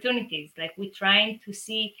find opportunities. Like we're trying to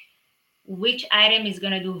see which item is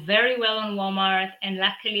going to do very well on Walmart. And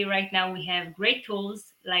luckily, right now, we have great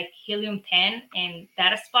tools like Helium 10 and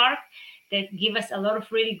DataSpark that give us a lot of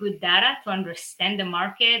really good data to understand the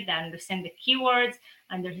market, to understand the keywords,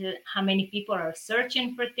 understand how many people are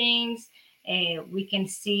searching for things. We can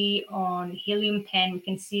see on Helium 10, we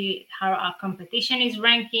can see how our competition is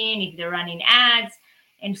ranking, if they're running ads,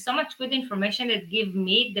 and so much good information that give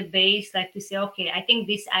me the base, like to say, okay, I think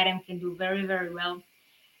this item can do very, very well.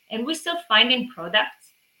 And we're still finding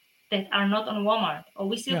products that are not on Walmart, or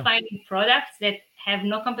we're still Yeah. finding products that have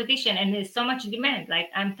no competition and there's so much demand.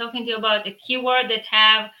 Like I'm talking to you about a keyword that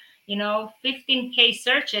have 15K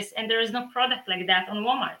searches, and there is no product like that on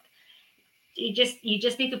Walmart. You just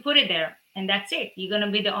need to put it there, and that's it. You're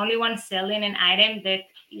gonna be the only one selling an item that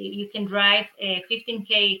you can drive a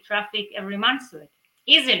 15K traffic every month to it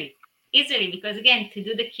easily, because again, to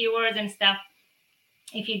do the keywords and stuff,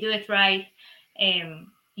 if you do it right,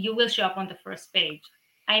 you will show up on the first page.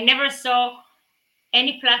 I never saw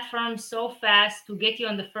any platform so fast to get you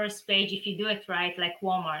on the first page if you do it right, like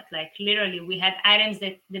Walmart. Like literally, we had items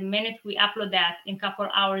that the minute we upload that, in a couple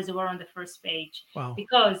of hours, they were on the first page. Wow.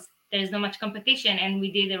 Because there's not much competition and we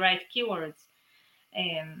did the right keywords.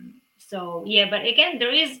 So yeah, but again,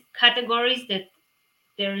 there is categories that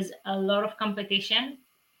there's a lot of competition.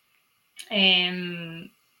 And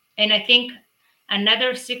I think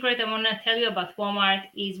another secret I want to tell you about Walmart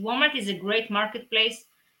is a great marketplace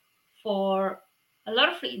for a lot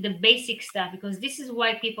of the basic stuff, because this is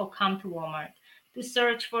why people come to Walmart to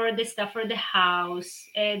search for the stuff for the house,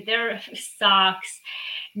 their stocks,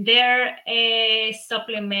 their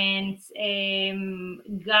supplements,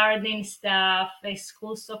 garden stuff,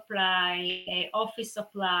 school supply, office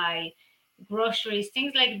supply, groceries,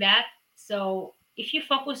 things like that. So if you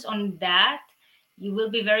focus on that, you will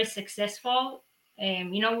be very successful.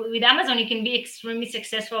 With Amazon, you can be extremely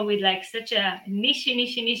successful with like such a niche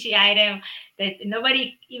item that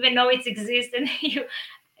nobody even know it exists, and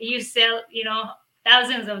you sell,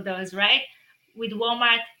 thousands of those, right? With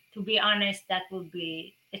Walmart, to be honest, that would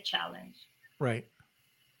be a challenge. Right.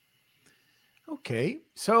 Okay.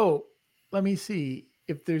 So let me see.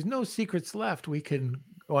 If there's no secrets left, we can.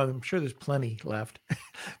 Well, I'm sure there's plenty left,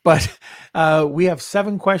 but we have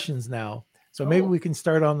 7 questions now. So maybe we can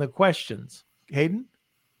start on the questions. Hayden?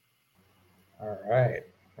 All right.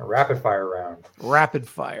 A rapid fire round. Rapid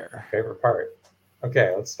fire. Favorite part.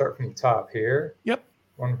 Okay, let's start from the top here. Yep.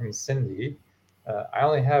 One from Cindy. I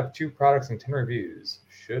only have 2 products and 10 reviews.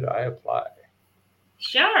 Should I apply?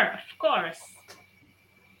 Sure, of course.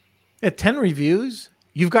 At 10 reviews,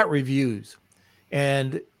 you've got reviews.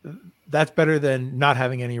 And that's better than not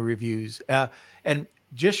having any reviews. And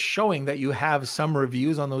just showing that you have some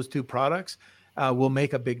reviews on those 2 products will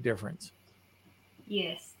make a big difference.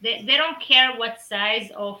 Yes, they don't care what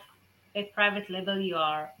size of a private label you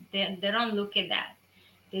are. They don't look at that.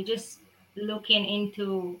 They're just looking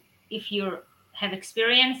into if you have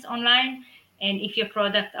experience online and if your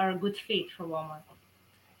product are a good fit for Walmart.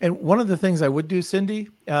 And one of the things I would do, Cindy,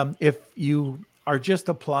 if you are just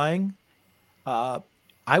applying,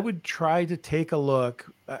 I I would try to take a look,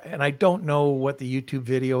 and I don't know what the YouTube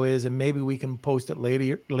video is, and maybe we can post it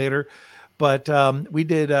later. But we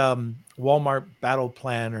did Walmart Battle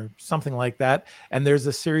Plan or something like that, and there's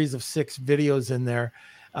a series of 6 videos in there.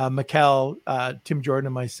 Mikkel, Tim Jordan,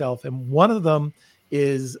 and myself, and one of them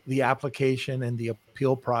is the application and the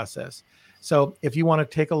appeal process. So if you want to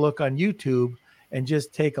take a look on YouTube and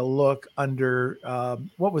just take a look under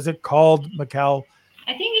what was it called, Mikkel?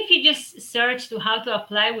 I think if you just search to how to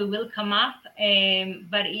apply, we will come up.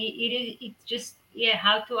 But it's just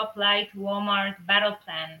how to apply to Walmart Battle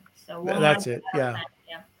Plan. So Walmart That's it. Battle Yeah. Plan,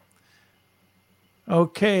 yeah.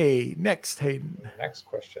 Okay. Next, Hayden. Next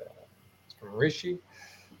question is from Rishi.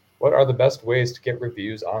 What are the best ways to get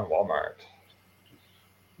reviews on Walmart?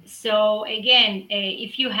 So again,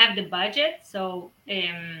 if you have the budget, so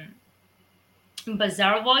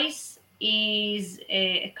Bazaar Voice is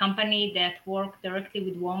a company that works directly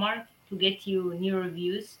with Walmart to get you new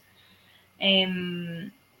reviews.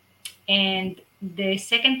 And the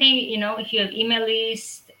second thing, if you have email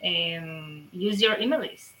list, use your email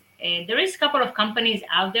list. There is a couple of companies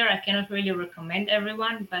out there. I cannot really recommend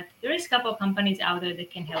everyone, but there is a couple of companies out there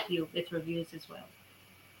that can help you get reviews as well.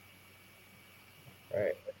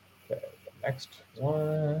 Right. Okay. The next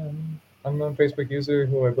one, unknown Facebook user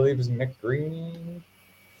who I believe is Nick Green.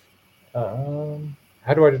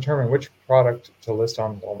 How do I determine which product to list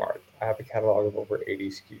on Walmart? I have a catalog of over 80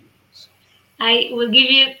 SKUs. I will give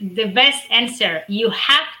you the best answer. You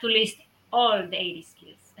have to list all the 80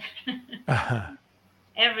 SKUs.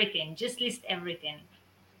 Everything. Just list everything.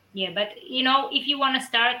 Yeah, but if you want to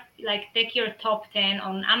start, like take your top 10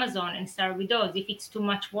 on Amazon and start with those. If it's too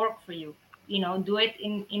much work for you, do it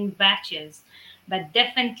in batches. But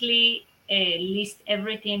definitely list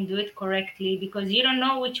everything, do it correctly, because you don't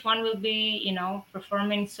know which one will be,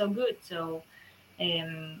 performing so good. So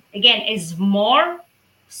again, as more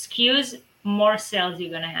SKUs, more sales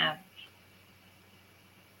you're gonna have.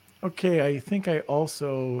 Okay, I think I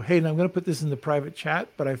also, Hayden, I'm going to put this in the private chat,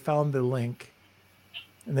 but I found the link,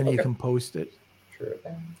 and then you Okay. can post it. Sure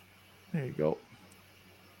thing. There you go.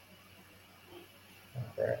 All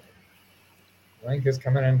right. Link is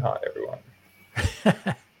coming in hot, everyone.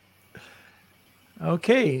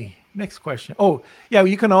 Okay, next question. Oh, yeah,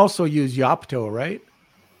 you can also use Yopto, right?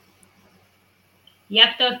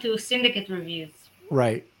 Yapto to syndicate reviews.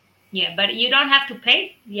 Right. Yeah, but you don't have to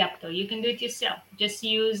pay Yapto. You can do it yourself. Just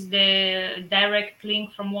use the direct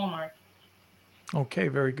link from Walmart. Okay,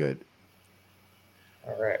 very good.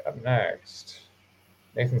 All right. Up next,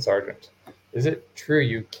 Nathan Sargent. Is it true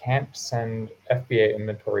you can't send FBA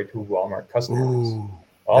inventory to Walmart customers? Ooh,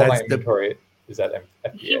 All my that's the- inventory is at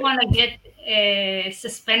If you FBA. want to get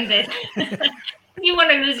suspended, you want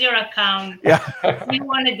to lose your account, yeah. you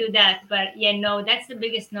want to do that. But yeah, no, that's the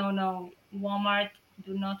biggest no. Walmart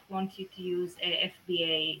do not want you to use a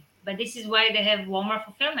FBA. But this is why they have Walmart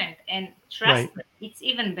fulfillment, and trust me, it's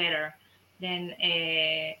even better than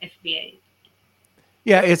a FBA.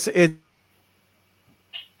 Yeah, it.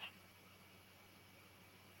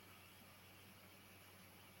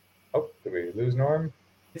 Oh, did we lose Norm?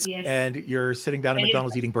 Yes. And you're sitting down at It is.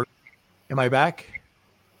 McDonald's eating burger. Am I back?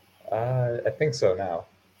 I think so now.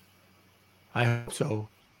 I hope so.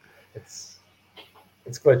 It's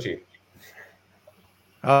glitchy.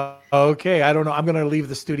 Okay, I don't know. I'm going to leave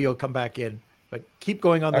the studio, come back in, but keep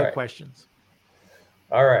going on All the right. questions.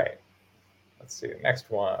 All right. Let's see. Next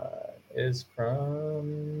one is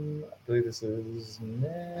from, I believe this is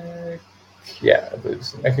Nick. Yeah, I believe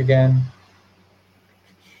this is Nick again.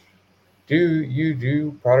 Do you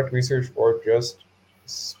do product research or just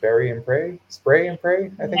spray and pray? Spray and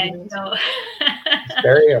pray, I think it Yeah, means. so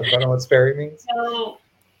Sperry, I don't know what Sperry means. So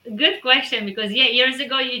good question, because years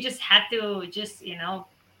ago you just had to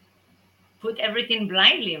put everything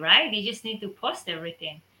blindly, right? You just need to post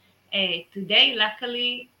everything. Today,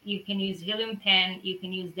 luckily, you can use Helium 10, you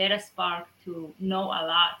can use DataSpark to know a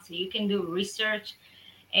lot. So you can do research.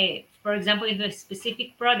 For example, if a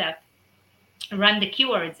specific product, run the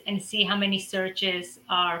keywords and see how many searches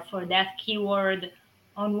are for that keyword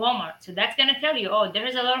on Walmart. So that's going to tell you, oh,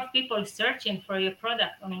 there's a lot of people searching for your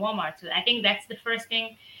product on Walmart. So I think that's the first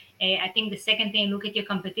thing. I think the second thing, look at your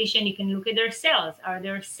competition. You can look at their sales. Are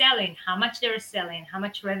they selling? How much they're selling? How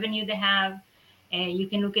much revenue they have? You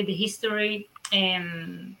can look at the history.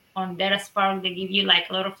 On DataSpark, they give you like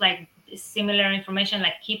a lot of like similar information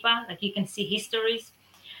like Keepa. Like you can see histories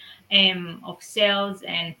of sales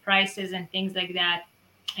and prices and things like that.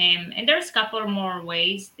 And there's a couple more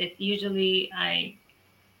ways that usually I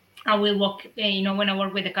will walk, when I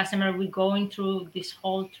work with a customer, we're going through this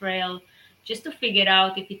whole trail just to figure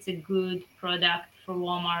out if it's a good product for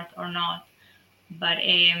Walmart or not. But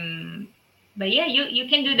yeah, you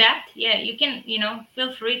can do that. Yeah, you can,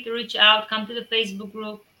 feel free to reach out, come to the Facebook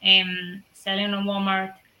group, selling on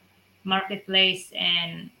Walmart marketplace,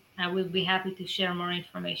 and I will be happy to share more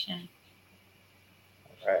information.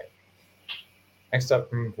 All right. Next up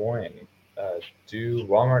from Voin. Do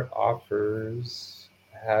Walmart offers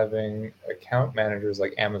having account managers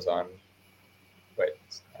like Amazon? Wait,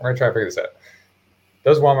 I'm going to try to figure this out.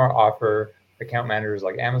 Does Walmart offer account managers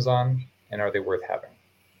like Amazon, and are they worth having?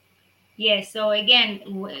 Yeah, so again,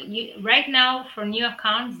 right now for new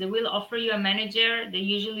accounts, they will offer you a manager. They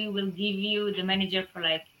usually will give you the manager for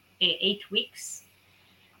like 8 weeks.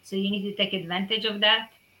 So you need to take advantage of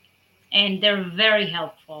that. And they're very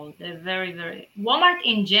helpful. They're very, very Walmart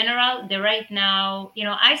in general. They're right now,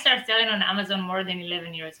 I started selling on Amazon more than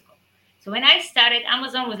 11 years ago. So when I started,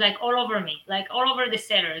 Amazon was like all over me, like all over the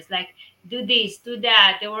sellers, like do this, do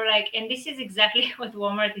that. They were like, and this is exactly what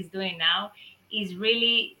Walmart is doing now, is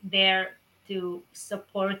really there to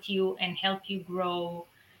support you and help you grow.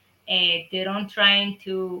 They don't trying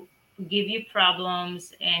to give you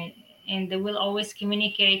problems, and they will always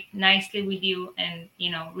communicate nicely with you, and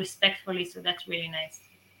respectfully. So that's really nice.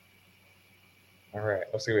 All right,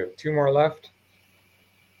 let's see. We have two more left.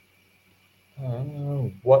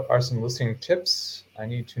 What are some listing tips I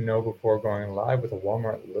need to know before going live with a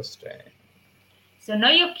Walmart listing? So know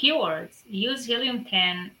your keywords. Use Helium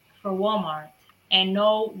 10 for Walmart and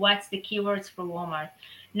know what's the keywords for Walmart.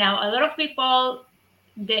 Now, a lot of people,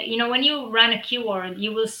 when you run a keyword,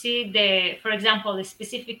 you will see for example, a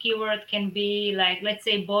specific keyword can be like, let's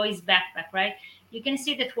say, boys backpack, right? You can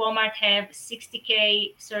see that Walmart have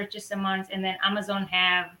 60K searches a month, and then Amazon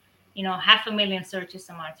have, 500,000 searches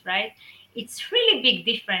a month, right? It's really big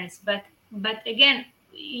difference, but again,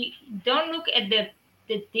 don't look at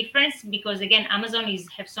the difference, because again, Amazon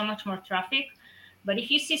have so much more traffic. But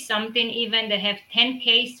if you see something even that have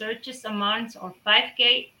 10K searches a month or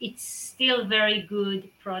 5K, it's still very good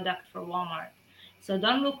product for Walmart. So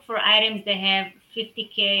don't look for items that have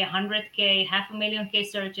 50K, 100K, 500,000K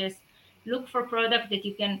searches. Look for product that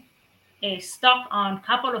you can stock on a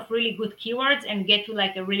couple of really good keywords and get to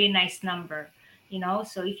like a really nice number.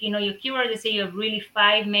 So if you know your keyword, let's say you have really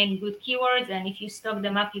 5 main good keywords, and if you stock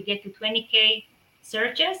them up, you get to 20K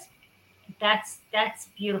searches. That's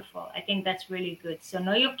beautiful. I think that's really good. So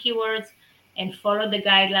know your keywords and follow the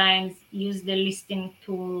guidelines. Use the listing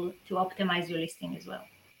tool to optimize your listing as well.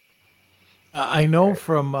 I know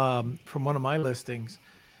from one of my listings.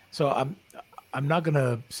 So I'm not going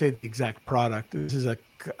to say the exact product. This is a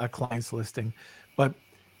client's listing, but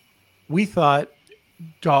we thought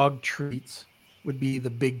dog treats would be the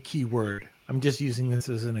big keyword. I'm just using this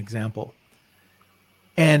as an example.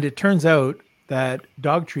 And it turns out that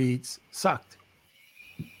dog treats sucked.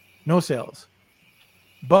 No sales.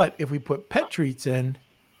 But if we put pet treats in,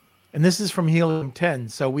 and this is from Helium 10,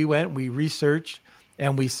 so we researched,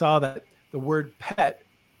 and we saw that the word pet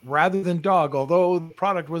rather than dog, although the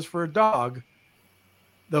product was for a dog,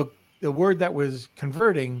 the word that was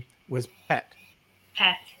converting was pet.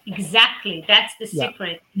 Pet. Exactly. That's the Yeah.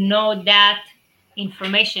 secret. Know that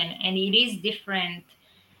information, and it is different.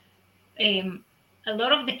 A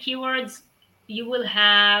lot of the keywords you will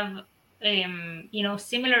have,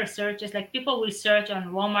 similar searches. Like people will search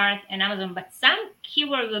on Walmart and Amazon, but some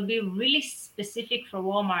keyword will be really specific for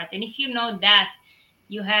Walmart. And if you know that,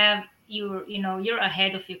 you're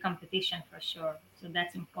ahead of your competition for sure. So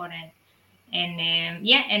that's important. And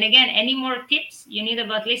and again, any more tips you need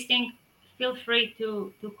about listing, feel free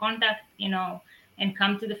to contact, and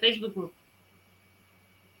come to the Facebook group.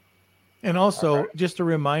 And also, just a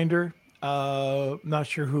reminder, not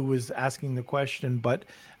sure who was asking the question, but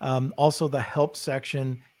also the help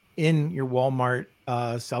section in your Walmart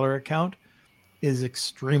seller account is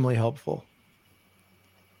extremely helpful.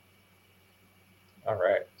 All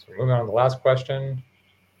right, so we're moving on to the last question.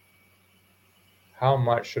 How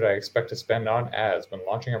much should I expect to spend on ads when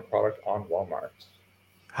launching a product on Walmart?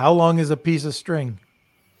 How long is a piece of string?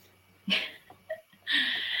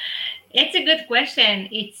 It's a good question.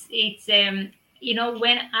 It's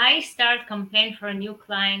when I start campaign for a new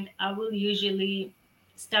client, I will usually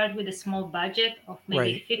start with a small budget of maybe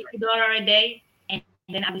Right. $50 a day, and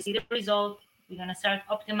then I will see the result. We're gonna start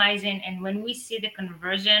optimizing, and when we see the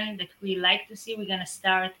conversion that we like to see, we're gonna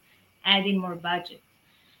start adding more budget.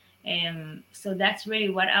 So that's really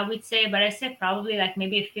what I would say. But I said probably like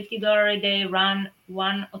maybe a $50 a day, run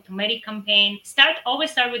one automatic campaign.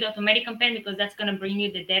 Always start with the automatic campaign, because that's going to bring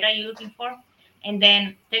you the data you're looking for. And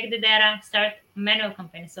then take the data, start manual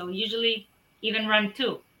campaign. So usually even run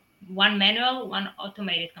two, one manual, one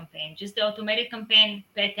automated campaign. Just the automated campaign,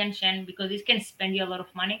 pay attention, because it can spend you a lot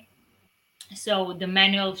of money. So the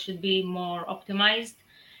manual should be more optimized.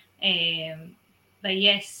 But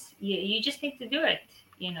yes, you just need to do it,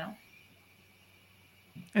 you know.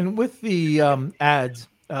 And with the ads,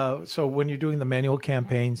 so when you're doing the manual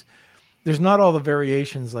campaigns, there's not all the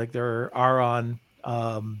variations like there are on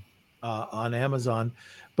Amazon,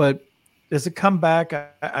 but does it come back?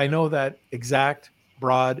 I know that exact,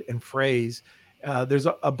 broad, and phrase. There's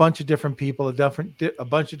a bunch of different people, a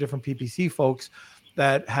bunch of different PPC folks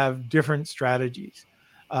that have different strategies.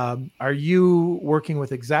 Are you working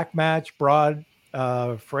with exact match, broad,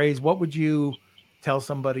 phrase? What would you tell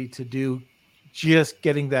somebody to do? Just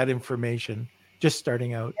getting that information, just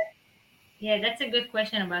starting out. Yeah, that's a good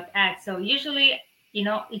question about ads. So usually,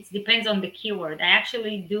 it depends on the keyword. I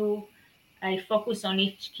focus on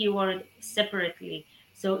each keyword separately.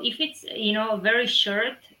 So if it's, very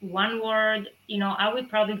short, one word, I would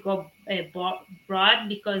probably go broad,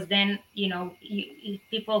 because then,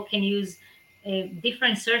 people can use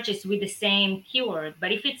different searches with the same keyword.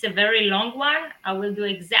 But if it's a very long one, I will do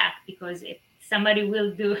exact, because if somebody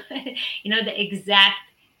will do, the exact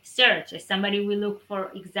search. If somebody will look,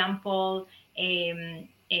 for example,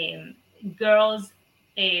 girls,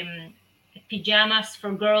 um, pajamas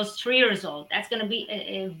for girls 3 years old. That's going to be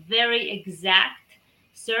a very exact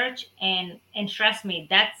search, and trust me,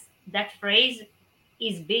 that phrase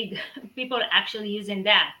is big. People are actually using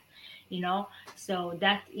that, you know. So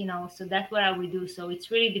that's what I would do. So it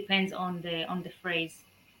really depends on the phrase.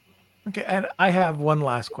 Okay, and I have one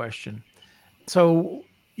last question. So,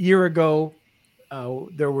 year ago,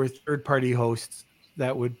 there were third-party hosts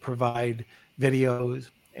that would provide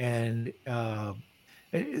videos and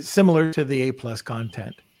similar to the A plus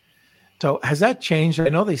content. So, has that changed? I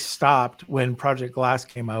know they stopped when Project Glass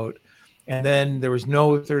came out, and then there was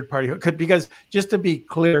no third-party. Because just to be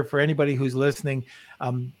clear for anybody who's listening,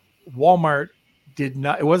 Walmart did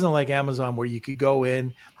not. It wasn't like Amazon where you could go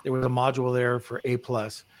in. There was a module there for A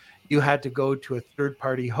plus. You had to go to a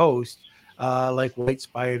third-party host like White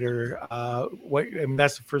Spider. I mean,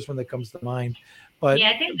 that's the first one that comes to mind. But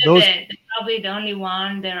Yeah, I think that those, probably the only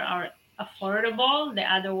one that are affordable. The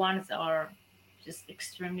other ones are just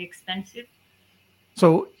extremely expensive.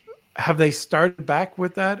 so have they started back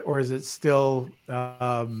with that, or is it still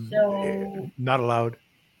So not allowed?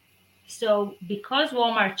 So because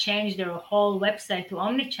Walmart changed their whole website to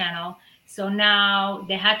omnichannel, so now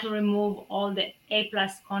they had to remove all the A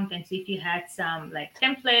plus content. So if you had some like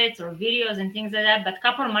templates or videos and things like that, but a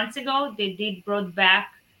couple of months ago they did brought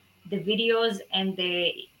back the videos and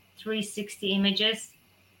the 360 images.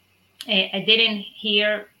 I didn't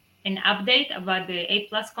hear an update about the A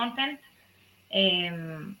plus content,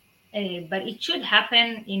 um, but it should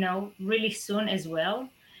happen, really soon as well.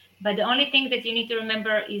 But the only thing that you need to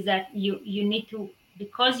remember is that you need to,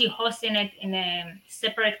 because you're hosting it in a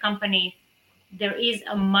separate company, there is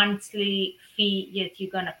a monthly fee that you're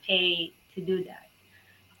gonna pay to do that.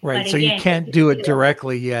 Right. But So you again, can't do it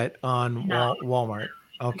directly yet on no. Walmart.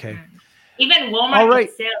 Okay. Even All Walmart right.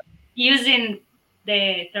 itself using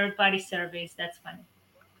the third party service, that's funny.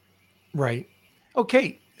 Right.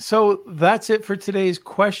 Okay. So that's it for today's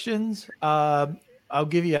questions. I'll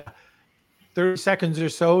give you 30 seconds or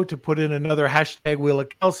so to put in another hashtag Wheel of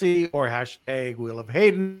Kelsey or hashtag Wheel of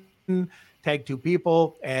Hayden, tag two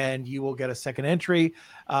people, and you will get a second entry.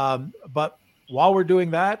 But while we're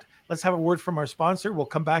doing that, let's have a word from our sponsor. We'll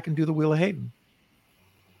come back and do the Wheel of Hayden.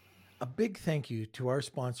 A big thank you to our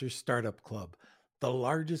sponsor, Startup Club, the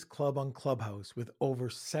largest club on Clubhouse with over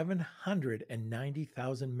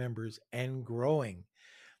 790,000 members and growing.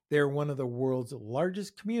 They're one of the world's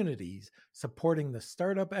largest communities supporting the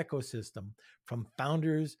startup ecosystem, from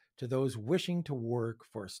founders to those wishing to work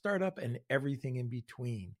for a startup and everything in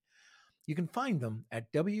between. You can find them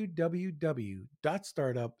at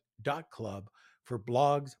www.startup.club for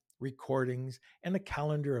blogs, recordings, and a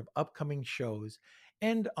calendar of upcoming shows,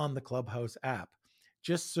 and on the Clubhouse app.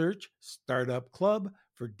 Just search Startup Club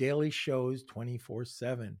for daily shows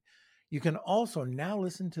 24/7. You can also now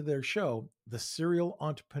listen to their show, the Serial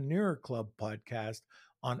Entrepreneur Club podcast,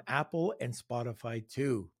 on Apple and Spotify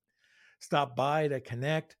too. Stop by to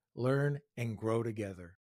connect, learn, and grow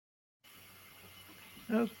together.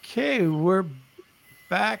 Okay, we're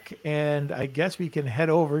back, and I guess we can head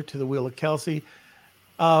over to the Wheel of Kelsey.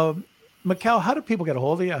 Mikkel, how do people get a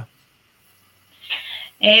hold of you?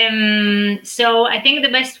 So I think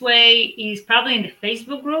the best way is probably in the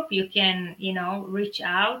Facebook group. You can, reach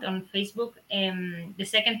out on Facebook. The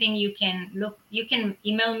second thing, you can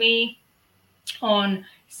email me on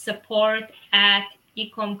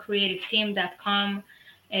support@ecomcreativeteam.com.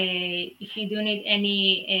 If you do need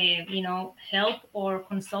any, help or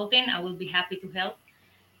consulting, I will be happy to help.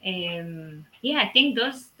 Yeah, I think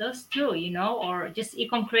those two, or just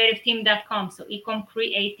ecomcreativeteam.com. So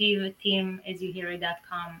ecomcreativeteam, as you hear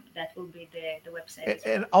it.com, that will be the website as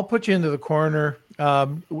well. And I'll put you into the corner.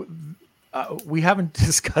 We haven't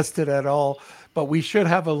discussed it at all, but we should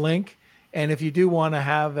have a link. And if you do want to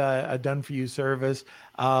have a done for you service,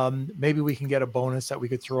 maybe we can get a bonus that we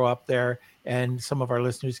could throw up there, and some of our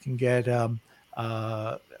listeners can get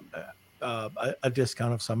a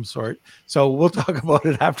discount of some sort. So we'll talk about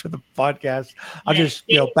it after the podcast. I'll just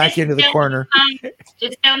back into the corner.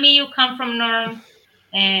 Just tell me you come from Norm,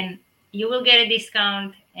 and you will get a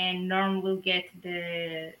discount, and Norm will get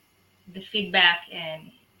the feedback, and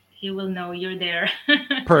he will know you're there.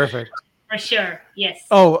 Perfect. For sure. Yes.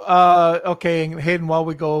 Oh, okay. And Hayden, while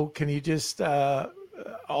we go, can you just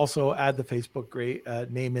also add the Facebook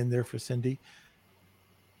name in there for Cindy?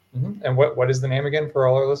 Mm-hmm. And what is the name again for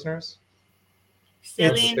all our listeners?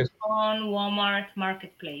 Selling on Walmart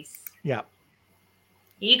Marketplace. Yeah.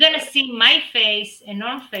 You're going to see my face and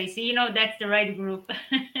Norm's face. So that's the right group.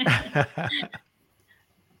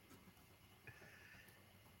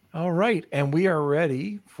 All right. And we are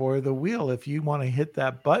ready for the wheel. If you want to hit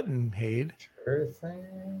that button, Hayden. Sure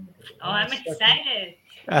thing. Oh, I'm excited.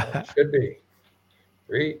 Should be.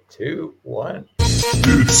 3, 2, 1.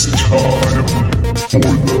 It's time for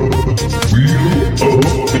the Wheel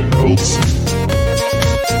of Kelsey.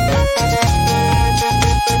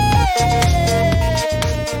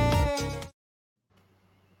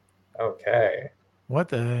 Okay. What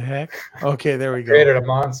the heck? Okay, there we go. Created a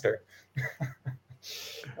monster.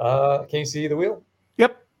 Can you see the wheel?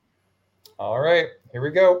 Yep. All right, here we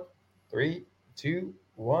go. 3, 2,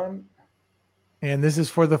 1. And this is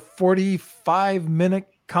for the 45-minute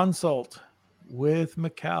consult with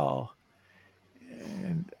Mikal.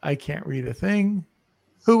 And I can't read a thing.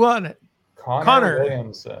 Who won it? Connor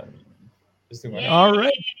Williamson is the winner. All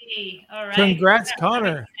right. All right. Congrats,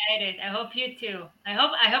 Connor. I'm excited. I hope you too. I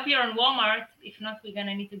hope you're on Walmart. If not, we're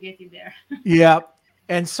gonna need to get you there. Yeah.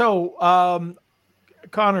 And so,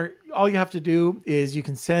 Connor, all you have to do is you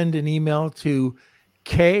can send an email to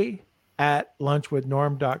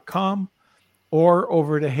k@lunchwithnorm.com or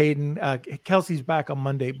over to Hayden. Kelsey's back on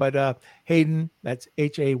Monday, but Hayden, that's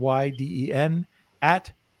HAYDEN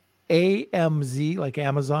at AMZ, like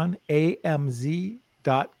Amazon, AMZ.club,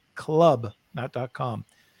 not .com.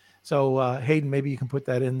 So Hayden, maybe you can put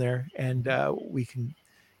that in there, and we can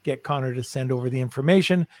get Connor to send over the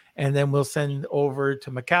information, and then we'll send over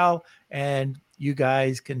to Mikal, and you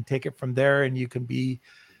guys can take it from there, and you can be,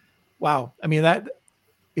 wow. I mean, that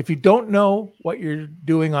if you don't know what you're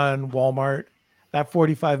doing on Walmart, that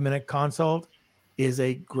 45-minute consult is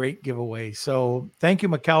a great giveaway. So thank you,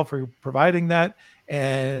 Mikal, for providing that,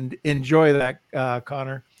 and enjoy that,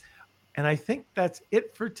 Connor. And I think that's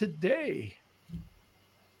it for today.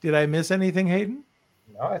 Did I miss anything, Hayden?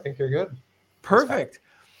 No, I think you're good. Perfect.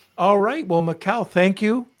 All right. Well, Mikal, thank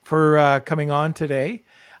you for coming on today.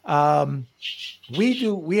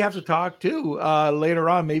 We have to talk too later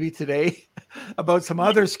on, maybe today, about some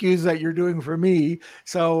other SKUs that you're doing for me.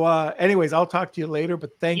 So anyways, I'll talk to you later,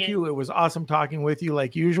 but thank you. It was awesome talking with you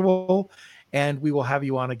like usual, and we will have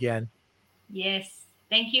you on again. Yes.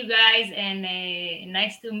 Thank you, guys, and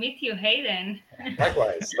nice to meet you, Hayden.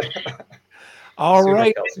 Likewise. All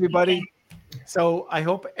right, everybody. So I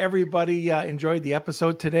hope everybody enjoyed the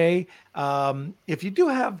episode today. If you do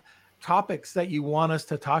have topics that you want us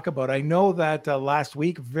to talk about, I know that last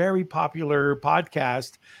week, very popular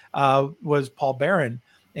podcast was Paul Barron,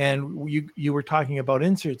 and you were talking about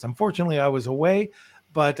inserts. Unfortunately, I was away,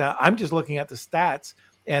 but I'm just looking at the stats,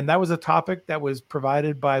 and that was a topic that was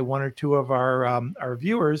provided by one or two of our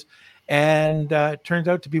viewers, and it turns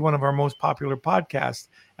out to be one of our most popular podcasts.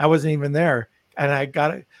 I wasn't even there. And I got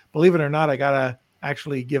to, believe it or not, I got to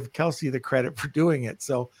actually give Kelsey the credit for doing it.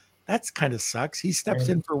 So that's kind of sucks. He steps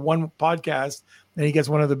in for one podcast and he gets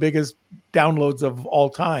one of the biggest downloads of all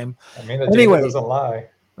time. I mean, the data doesn't lie.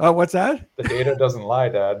 What's that? The data doesn't lie,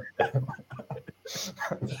 Dad.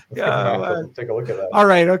 Yeah, take a look at that. All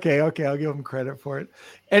right. Okay. I'll give him credit for it.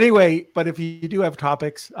 Anyway, but if you do have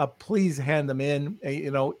topics, please hand them in.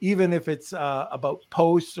 Even if it's about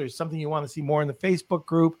posts or something you want to see more in the Facebook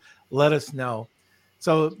group, let us know.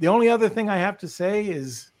 So the only other thing I have to say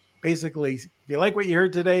is basically, if you like what you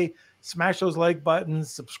heard today, smash those like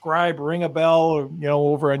buttons, subscribe, ring a bell, or,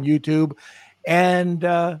 over on YouTube. And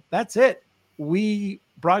that's it. We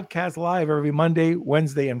broadcast live every Monday,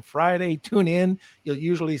 Wednesday, and Friday. Tune in. You'll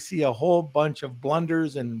usually see a whole bunch of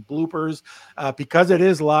blunders and bloopers because it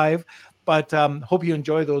is live. But hope you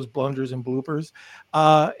enjoy those blunders and bloopers.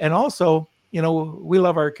 And also, we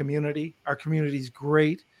love our community. Our community is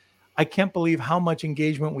great. I can't believe how much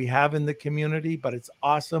engagement we have in the community, but it's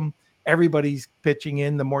awesome. Everybody's pitching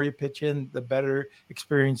in. The more you pitch in, the better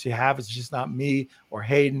experience you have. It's just not me or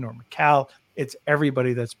Hayden or Mikal. It's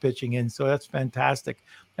everybody that's pitching in. So that's fantastic.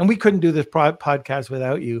 And we couldn't do this podcast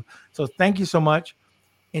without you. So thank you so much.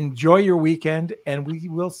 Enjoy your weekend, and we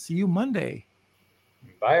will see you Monday.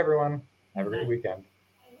 Bye, everyone. Have a great weekend.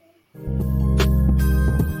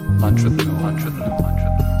 Lunch with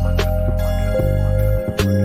the